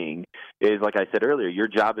beginning is, like I said earlier, your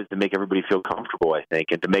job is to make everybody feel comfortable, I think,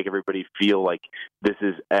 and to make everybody feel like this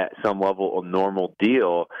is at some level a normal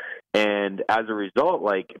deal. And as a result,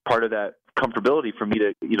 like part of that comfortability for me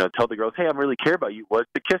to, you know, tell the girls, hey, I really care about you, was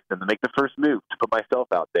to kiss them, to make the first move, to put myself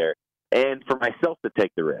out there. And for myself to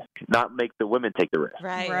take the risk, not make the women take the risk.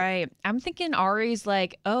 Right. I'm thinking Ari's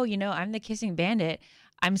like, oh, you know, I'm the kissing bandit.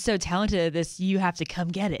 I'm so talented at this, you have to come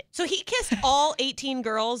get it. So he kissed all 18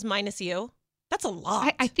 girls minus you? That's a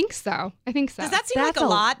lot. I think so. Does that seem like a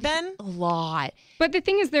lot, Ben? A lot. But the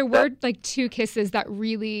thing is, there were like two kisses that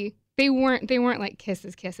really, they weren't like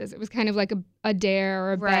kisses. It was kind of like a dare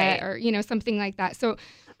or a bet or, you know, something like that. So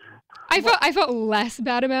I felt less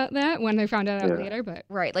bad about that when I found out later, but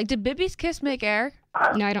right. Like, did Bibby's kiss make air?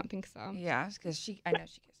 No, I don't think so. Yeah, because I know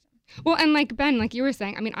she kissed him. Well, and like Ben, like you were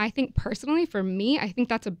saying, I mean, I think personally for me, I think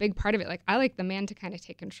that's a big part of it. Like I like the man to kind of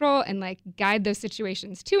take control and like guide those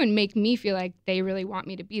situations too and make me feel like they really want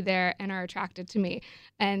me to be there and are attracted to me.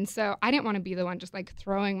 And so I didn't want to be the one just like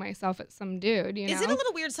throwing myself at some dude, you know? Is it a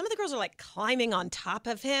little weird? Some of the girls are like climbing on top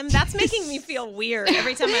of him. That's making me feel weird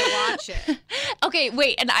every time I watch it. Okay,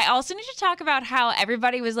 wait. And I also need to talk about how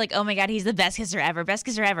everybody was like, oh my God, he's the best kisser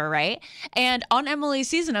ever, right? And on Emily's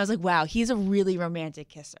season, I was like, wow, he's a really romantic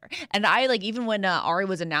kisser. And I like, even when Ari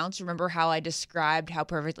was announced, remember how I described how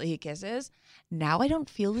perfectly he kisses? Now I don't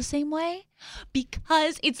feel the same way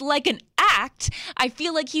because it's like an act. I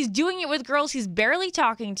feel like he's doing it with girls he's barely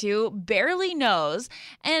talking to, barely knows.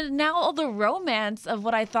 And now all the romance of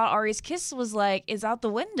what I thought Ari's kiss was like is out the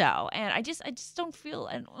window. And I just don't feel,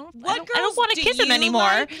 I don't want to kiss him anymore.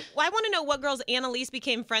 Like? Well, I want to know what girls Annalise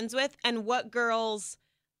became friends with and what girls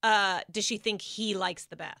does she think he likes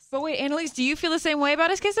the best? But wait, Annalise, do you feel the same way about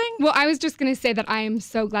his kissing? Well, I was just going to say that I am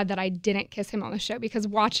so glad that I didn't kiss him on the show because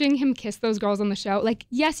watching him kiss those girls on the show, like,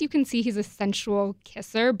 yes, you can see he's a sensual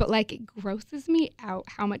kisser, but like it grosses me out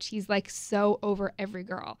how much he's like so over every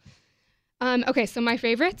girl. Okay, so my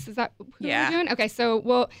favorites, is that who we're doing? Okay, so,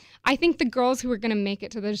 well, I think the girls who are going to make it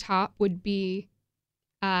to the top would be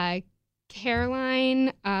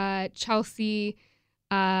Caroline, Chelsea,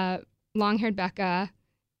 long-haired Becca,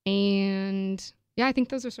 and yeah, I think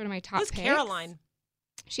those are sort of my top picks. Who's Caroline?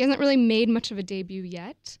 She hasn't really made much of a debut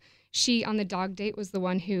yet. She, on the dog date, was the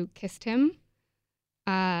one who kissed him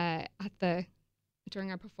during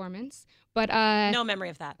our performance. But no memory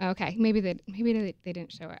of that. Okay, maybe they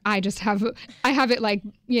didn't show it. I have it like,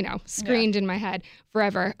 you know, screened in my head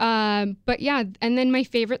forever. But yeah, and then my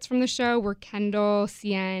favorites from the show were Kendall,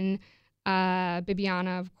 Cien,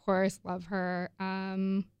 Bibiana, of course, love her.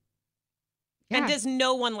 Yeah. And does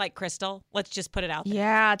no one like Crystal? Let's just put it out there.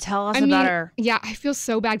 Yeah, tell us about her. Yeah, I feel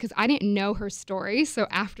so bad because I didn't know her story. So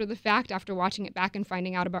after the fact, after watching it back and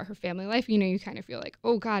finding out about her family life, you know, you kind of feel like,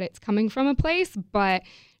 oh God, it's coming from a place. But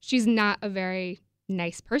she's not a very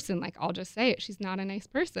nice person. Like, I'll just say it. She's not a nice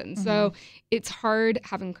person. Mm-hmm. So it's hard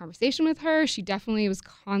having a conversation with her. She definitely was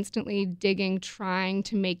constantly digging, trying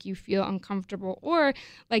to make you feel uncomfortable. Or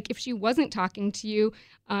like if she wasn't talking to you,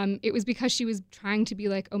 it was because she was trying to be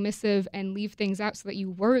like omissive and leave things out so that you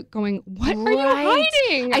weren't going, what are you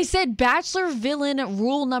hiding? I said bachelor villain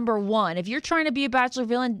rule number 1. If you're trying to be a bachelor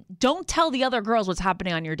villain, don't tell the other girls what's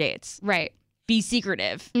happening on your dates. Right. Be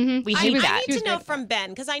secretive. Mm-hmm. We hate that. I need to know from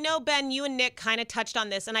Ben, because I know, Ben, you and Nick kind of touched on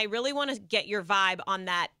this, and I really want to get your vibe on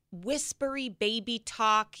that whispery, baby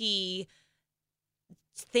talky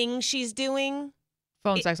thing she's doing.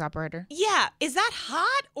 Phone sex operator. Yeah. Is that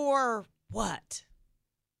hot or what?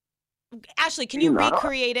 Ashley, can you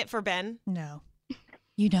recreate it for Ben? No.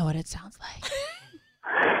 You know what it sounds like.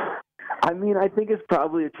 I mean, I think it's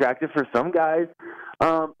probably attractive for some guys.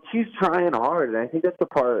 She's trying hard, and I think that's the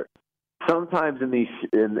part. Sometimes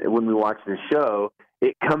when we watch the show,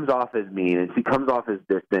 it comes off as mean, and she comes off as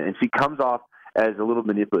distant, and she comes off as a little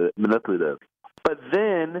manipulative. But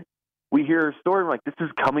then we hear her story, like, this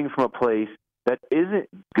is coming from a place that isn't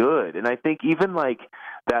good. And I think even, like,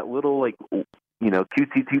 that little, like, you know,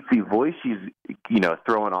 cutesy voice she's, you know,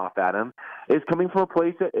 throwing off at him is coming from a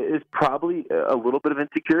place that is probably a little bit of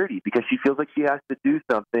insecurity because she feels like she has to do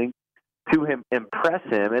something to him, impress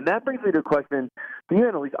him. And that brings me to a question for you,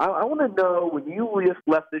 Annalise. I want to know, when you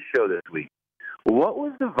left this show this week, what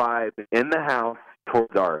was the vibe in the house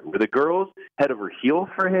towards Ari? Were the girls head over heels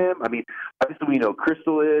for him? I mean, obviously we know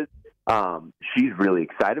Crystal is. She's really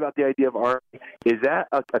excited about the idea of Ari. Is that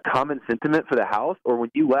a common sentiment for the house? Or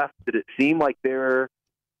when you left, did it seem like things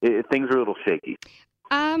were a little shaky?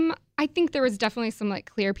 I think there was definitely some like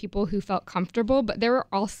clear people who felt comfortable, but there were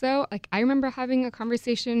also, like, I remember having a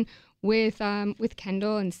conversation with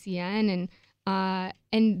Kendall and Cien,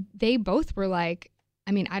 and they both were like,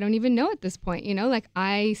 I mean, I don't even know at this point, you know, like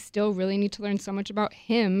I still really need to learn so much about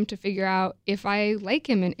him to figure out if I like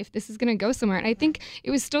him and if this is going to go somewhere. And I think it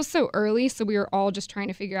was still so early, so we were all just trying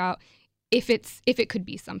to figure out if it could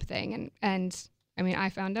be something, and I mean, I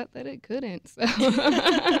found out that it couldn't. So.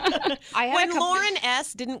 When Lauren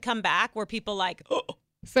S. didn't come back, were people like, oh.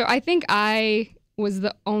 So I think I was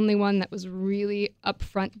the only one that was really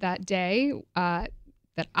upfront that day that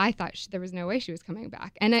I thought there was no way she was coming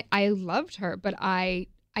back. And I loved her, but I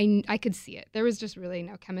could see it. There was just really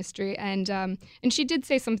no chemistry. And she did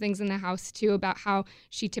say some things in the house, too, about how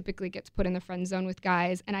she typically gets put in the friend zone with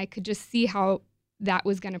guys. And I could just see how that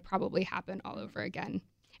was going to probably happen all over again.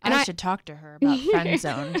 And I should talk to her about friend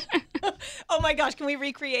zone. Oh my gosh, can we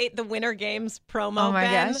recreate the Winter Games promo? Oh my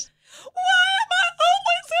gosh. Why am I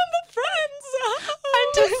always in the friend zone?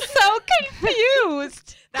 I'm just so confused.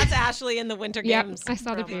 That's Ashley in the Winter Yep, Games. I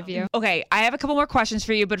saw the promo. preview. Okay, I have a couple more questions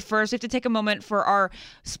for you, but first we have to take a moment for our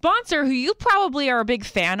sponsor, who you probably are a big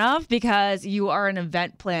fan of because you are an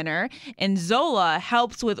event planner, and Zola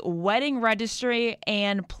helps with wedding registry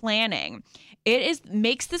and planning. It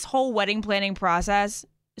makes this whole wedding planning process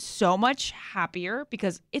so much happier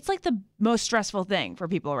because it's like the most stressful thing for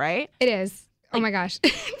people, right? It is. Oh my gosh.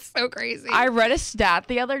 It's so crazy. I read a stat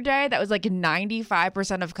the other day that was like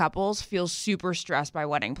 95% of couples feel super stressed by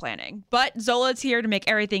wedding planning. But Zola's here to make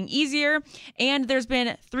everything easier. And there's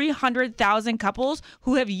been 300,000 couples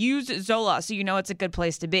who have used Zola, so you know it's a good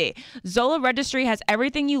place to be. Zola Registry has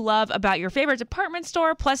everything you love about your favorite department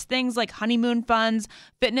store, plus things like honeymoon funds,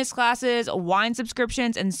 fitness classes, wine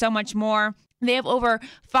subscriptions, and so much more. They have over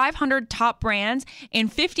 500 top brands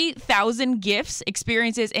and 50,000 gifts,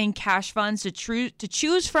 experiences, and cash funds to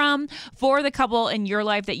choose from for the couple in your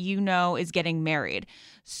life that you know is getting married.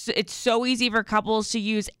 So it's so easy for couples to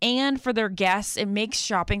use, and for their guests, it makes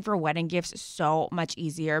shopping for wedding gifts so much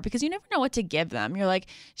easier because you never know what to give them. You're like,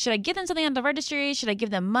 should I give them something on the registry? Should I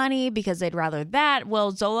give them money because they'd rather that?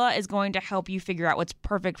 Well, Zola is going to help you figure out what's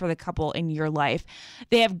perfect for the couple in your life.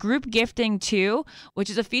 They have group gifting too,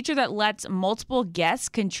 which is a feature that lets multiple guests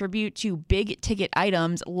contribute to big ticket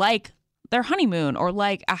items like their honeymoon or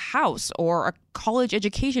like a house or a college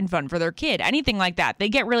education fund for their kid, anything like that. They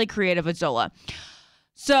get really creative with Zola.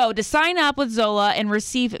 So to sign up with Zola and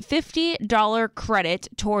receive $50 credit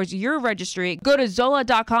towards your registry, go to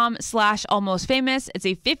zola.com/almostfamous. It's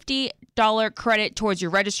a $50 credit towards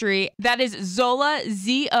your registry. That is Zola,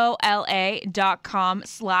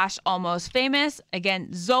 ZOLA.com/almostfamous.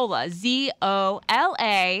 Again, Zola,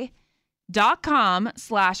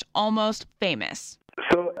 ZOLA.com/almostfamous.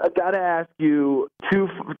 So I got to ask you two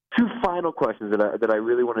final questions that I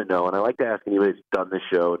really want to know, and I like to ask anybody who's done this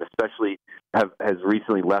show, and especially has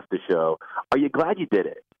recently left the show. Are you glad you did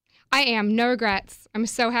it? I am. No regrets. I'm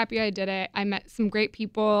so happy I did it. I met some great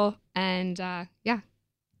people, and I'm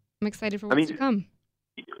excited for what's to come.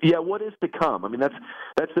 Yeah, what is to come? I mean, that's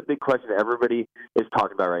the big question that everybody is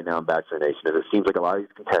talking about right now in Bachelor Nation. Is it seems like a lot of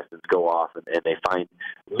these contestants go off and they find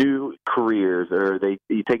new careers, or they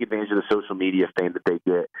take advantage of the social media fame that they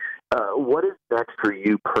get. What is next for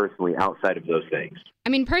you personally outside of those things? I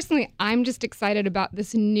mean, personally, I'm just excited about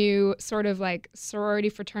this new sort of like sorority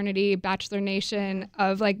fraternity, Bachelor Nation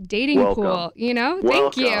of like dating pool, you know?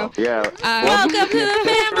 Thank you. Yeah. Welcome to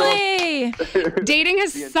the family. Dating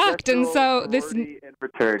has sucked. And so this. And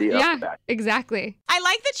fraternity. Yeah, exactly. I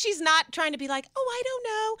like that she's not trying to be like, oh, I don't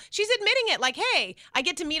know. She's admitting it. Like, hey, I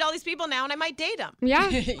get to meet all these people now and I might date them. Yeah.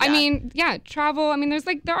 I mean, travel. I mean,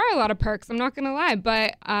 there are a lot of perks. I'm not going to lie.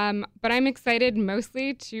 But I'm excited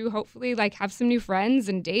mostly to hopefully like have some new friends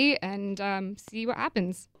and date and see what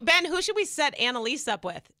happens. Ben, who should we set Annalise up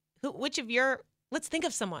with? Let's think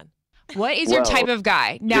of someone. What is your type of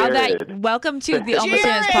guy? Now welcome to the Almost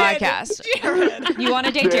Famous podcast. Jared. You want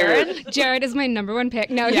to date Jared? Jared is my number one pick.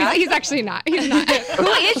 No, he's actually not. He's not. Who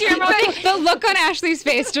is your most? The look on Ashley's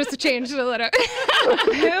face just changed a little.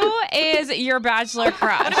 Who is your Bachelor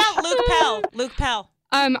crush? What about Luke Pell? Luke Pell.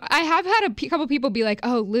 I have had a couple people be like,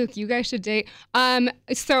 "Oh, Luke, you guys should date."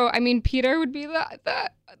 So I mean, Peter would be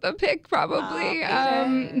the pick probably.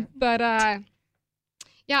 But I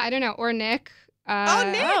don't know, or Nick. Nick.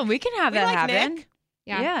 Oh, we can have that like happen. Nick.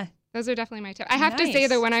 Yeah. Those are definitely my type. I have to say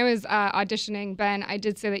though, when I was auditioning, Ben, I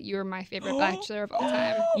did say that you were my favorite Bachelor of all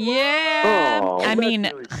time. Yeah. Oh, I mean,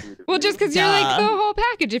 really well, just because you're like the whole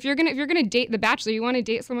package. If you're gonna date the Bachelor, you want to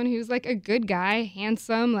date someone who's like a good guy,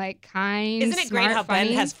 handsome, like kind. Isn't it smart, great how funny?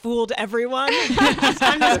 Ben has fooled everyone?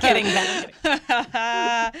 I'm just kidding, Ben.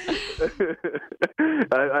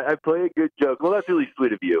 I play a good joke. Well, that's really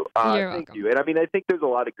sweet of you. You're thank welcome. you. And I mean, I think there's a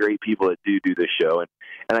lot of great people that do this show, and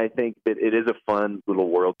I think that it is a fun little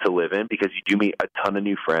world to live in because you do meet a ton of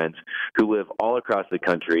new friends who live all across the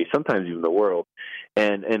country, sometimes even the world.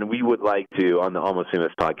 And we would like to, on the Almost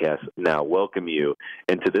Famous podcast, now welcome you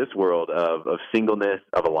into this world of singleness,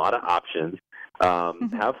 of a lot of options.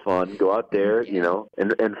 Have fun, go out there,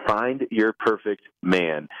 and find your perfect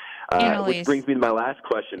man. Which brings me to my last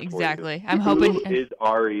question. Exactly. For you. I'm hoping. Who is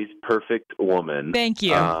Ari's perfect woman? Thank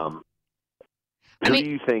you. Who do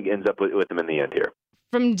you think ends up with him in the end here?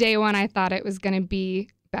 From day one, I thought it was going to be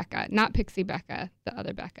Becca, not Pixie Becca, the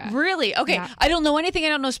other Becca. Really? Okay. Yeah. I don't know anything. I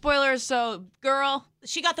don't know spoilers. So, girl.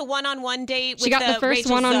 She got the one-on-one date with She got the first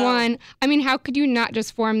Rachel one-on-one. Zoe. I mean, how could you not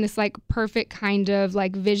just form this like perfect kind of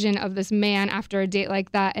like vision of this man after a date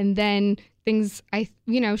like that, and then things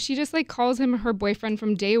she just like calls him her boyfriend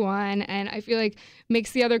from day one, and I feel like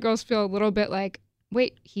makes the other girls feel a little bit like,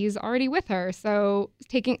 wait, he's already with her. So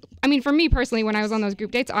for me personally, when I was on those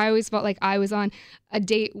group dates, I always felt like I was on a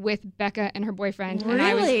date with Becca and her boyfriend.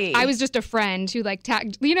 Really? And I was just a friend who like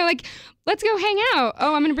tagged, like, let's go hang out.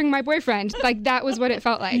 Oh, I'm going to bring my boyfriend. Like, that was what it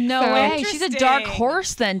felt like. No way. She's a dark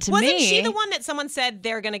horse then to me. Wasn't she the one that someone said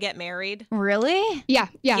they're going to get married? Really? Yeah.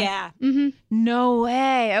 Mm-hmm. No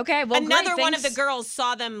way. Okay. Well, another great, one of the girls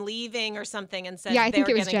saw them leaving or something and said, yeah, I think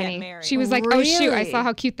it was gonna Jenny. Get married. She was like, oh shoot, I Really? saw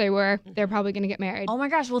how cute they were. They're probably going to get married. Oh my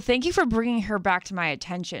gosh. Well, thank you for bringing her back to my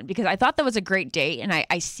attention because I thought that was a great date and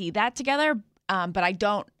I see that together. But I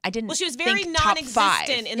didn't. Well, she was very think top five.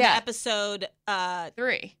 non-existent in the episode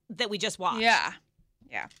 3 that we just watched. Yeah.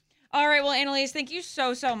 All right. Well, Annalise, thank you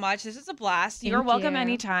so much. This is a blast. You're welcome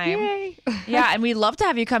anytime. Yay. Yeah, and we'd love to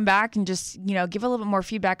have you come back and just give a little bit more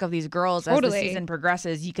feedback of these girls as the season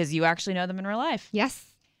progresses because you actually know them in real life. Yes.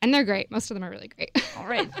 And they're great. Most of them are really great. All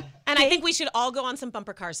right. And I think we should all go on some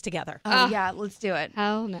bumper cars together. Oh, yeah, let's do it.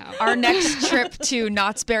 Hell no. Our next trip to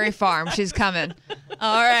Knott's Berry Farm. She's coming.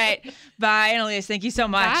 All right. Bye, Annalise. Thank you so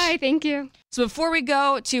much. Bye. Thank you. So before we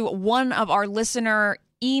go to one of our listener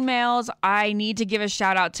emails, I need to give a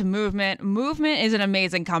shout out to Movement. Movement is an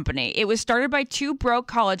amazing company. It was started by two broke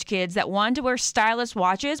college kids that wanted to wear stylish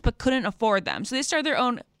watches but couldn't afford them. So they started their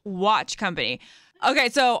own watch company. Okay,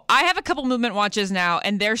 so I have a couple Movement watches now,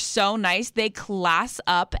 and they're so nice. They class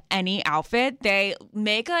up any outfit. They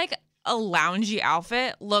make like a loungy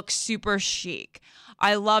outfit look super chic.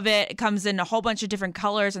 I love it. It comes in a whole bunch of different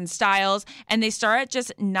colors and styles, and they start at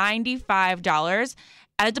just $95.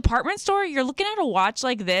 At a department store, you're looking at a watch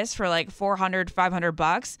like this for like $400,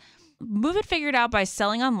 $500. Movement figured out by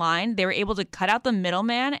selling online, they were able to cut out the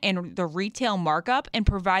middleman and the retail markup and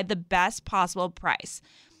provide the best possible price.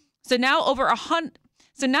 So now over 1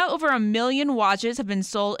 million watches have been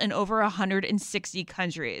sold in over 160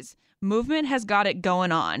 countries. Movement has got it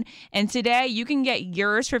going on. And today you can get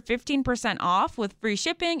yours for 15% off with free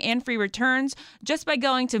shipping and free returns just by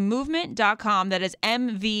going to movement.com. That is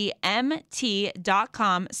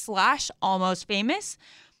MVMT.com/almostfamous.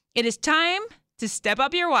 It is time to step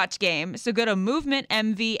up your watch game. So go to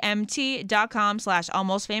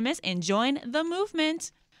MVMT.com/almostfamous and join the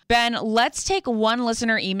movement. Ben, let's take one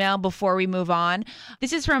listener email before we move on.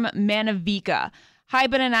 This is from Manavika. Hi,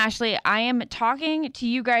 Ben and Ashley. I am talking to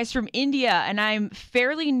you guys from India, and I'm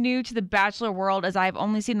fairly new to the Bachelor world as I've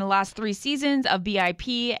only seen the last 3 seasons of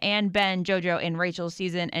BIP and Ben, JoJo, and Rachel's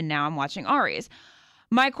season, and now I'm watching Ari's.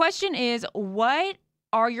 My question is, what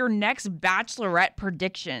are your next Bachelorette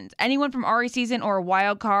predictions? Anyone from Ari's season or a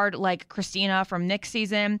wild card like Christina from Nick's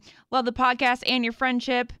season? Love the podcast and your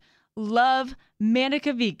friendship. Love,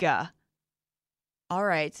 Manavika. All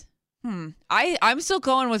right. I'm still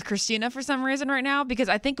going with Christina for some reason right now because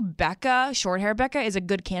I think Becca, short hair Becca, is a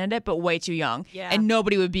good candidate, but way too young. Yeah. And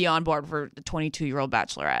nobody would be on board for the 22-year-old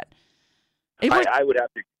Bachelorette. I would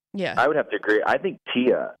have to. Yeah. I would have to agree. I think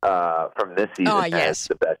Tia from this season has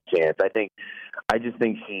the best chance. I just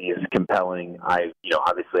think she is compelling.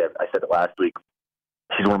 Obviously I said it last week.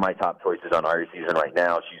 She's one of my top choices on Ari's season right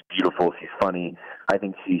now. She's beautiful. She's funny. I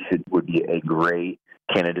think she would be a great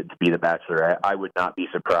candidate to be the Bachelorette. I would not be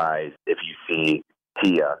surprised if you see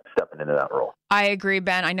Tia stepping into that role. I agree,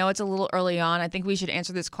 Ben. I know it's a little early on. I think we should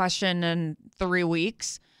answer this question in 3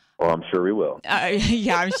 weeks. Well, I'm sure we will.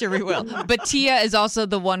 Yeah, I'm sure we will. But Tia is also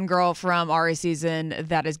the one girl from Ari's season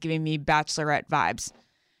that is giving me Bachelorette vibes.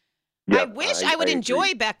 Yep, I wish I would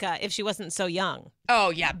enjoy Becca if she wasn't so young. Oh,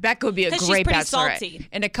 yeah. Becca would be a great Bachelorette. Salty.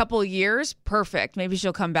 In a couple of years, perfect. Maybe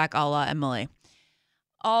she'll come back a la Emily.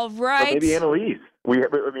 All right. Or maybe Annalise.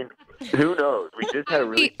 Who knows? We just had a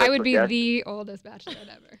really I would be the oldest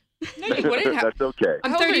Bachelorette ever. No, you wouldn't have. That's okay.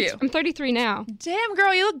 I'm 33 now. Damn,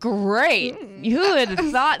 girl, you look great. Who would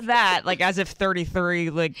have thought that? Like, as if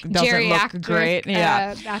 33 doesn't Geriatric, look great.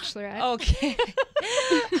 Yeah. Bachelorette. Okay.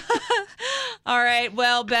 All right.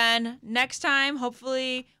 Well, Ben, next time,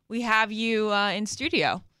 hopefully we have you in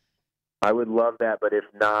studio. I would love that, but if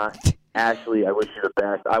not, Ashley, I wish you the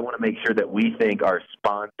best. I want to make sure that we thank our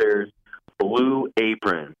sponsors, Blue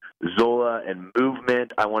Apron, Zola, and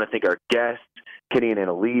Movement. I want to thank our guests, Kenny and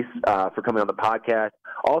Annalise, for coming on the podcast.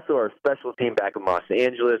 Also, our special team back in Los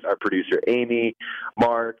Angeles, our producer, Amy,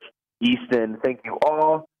 Mark, Easton. Thank you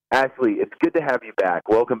all. Ashley, it's good to have you back.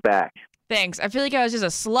 Welcome back. Thanks. I feel like I was just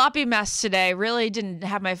a sloppy mess today. Really didn't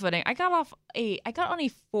have my footing. I got on a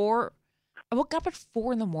 4. I woke up at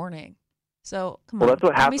 4 in the morning. So come on. That's what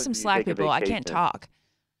Give me happens some when you slack, take a people. I can't vacation. talk.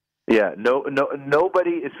 Yeah,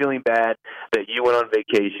 nobody is feeling bad that you went on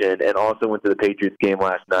vacation and also went to the Patriots game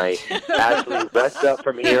last night. Ashley, rest up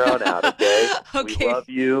from here on out, okay? Okay. We love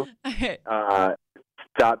you.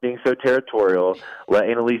 Stop being so territorial. Let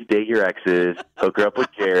Annalise date your exes. Hook her up with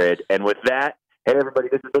Jared. And with that, Hey, everybody,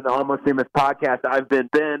 this has been the Almost Famous podcast. I've been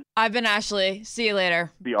Ben. I've been Ashley. See you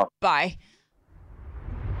later. See y'all. Bye.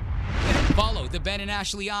 Follow the Ben and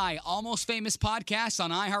Ashley Almost Famous podcast on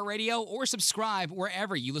iHeartRadio or subscribe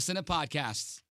wherever you listen to podcasts.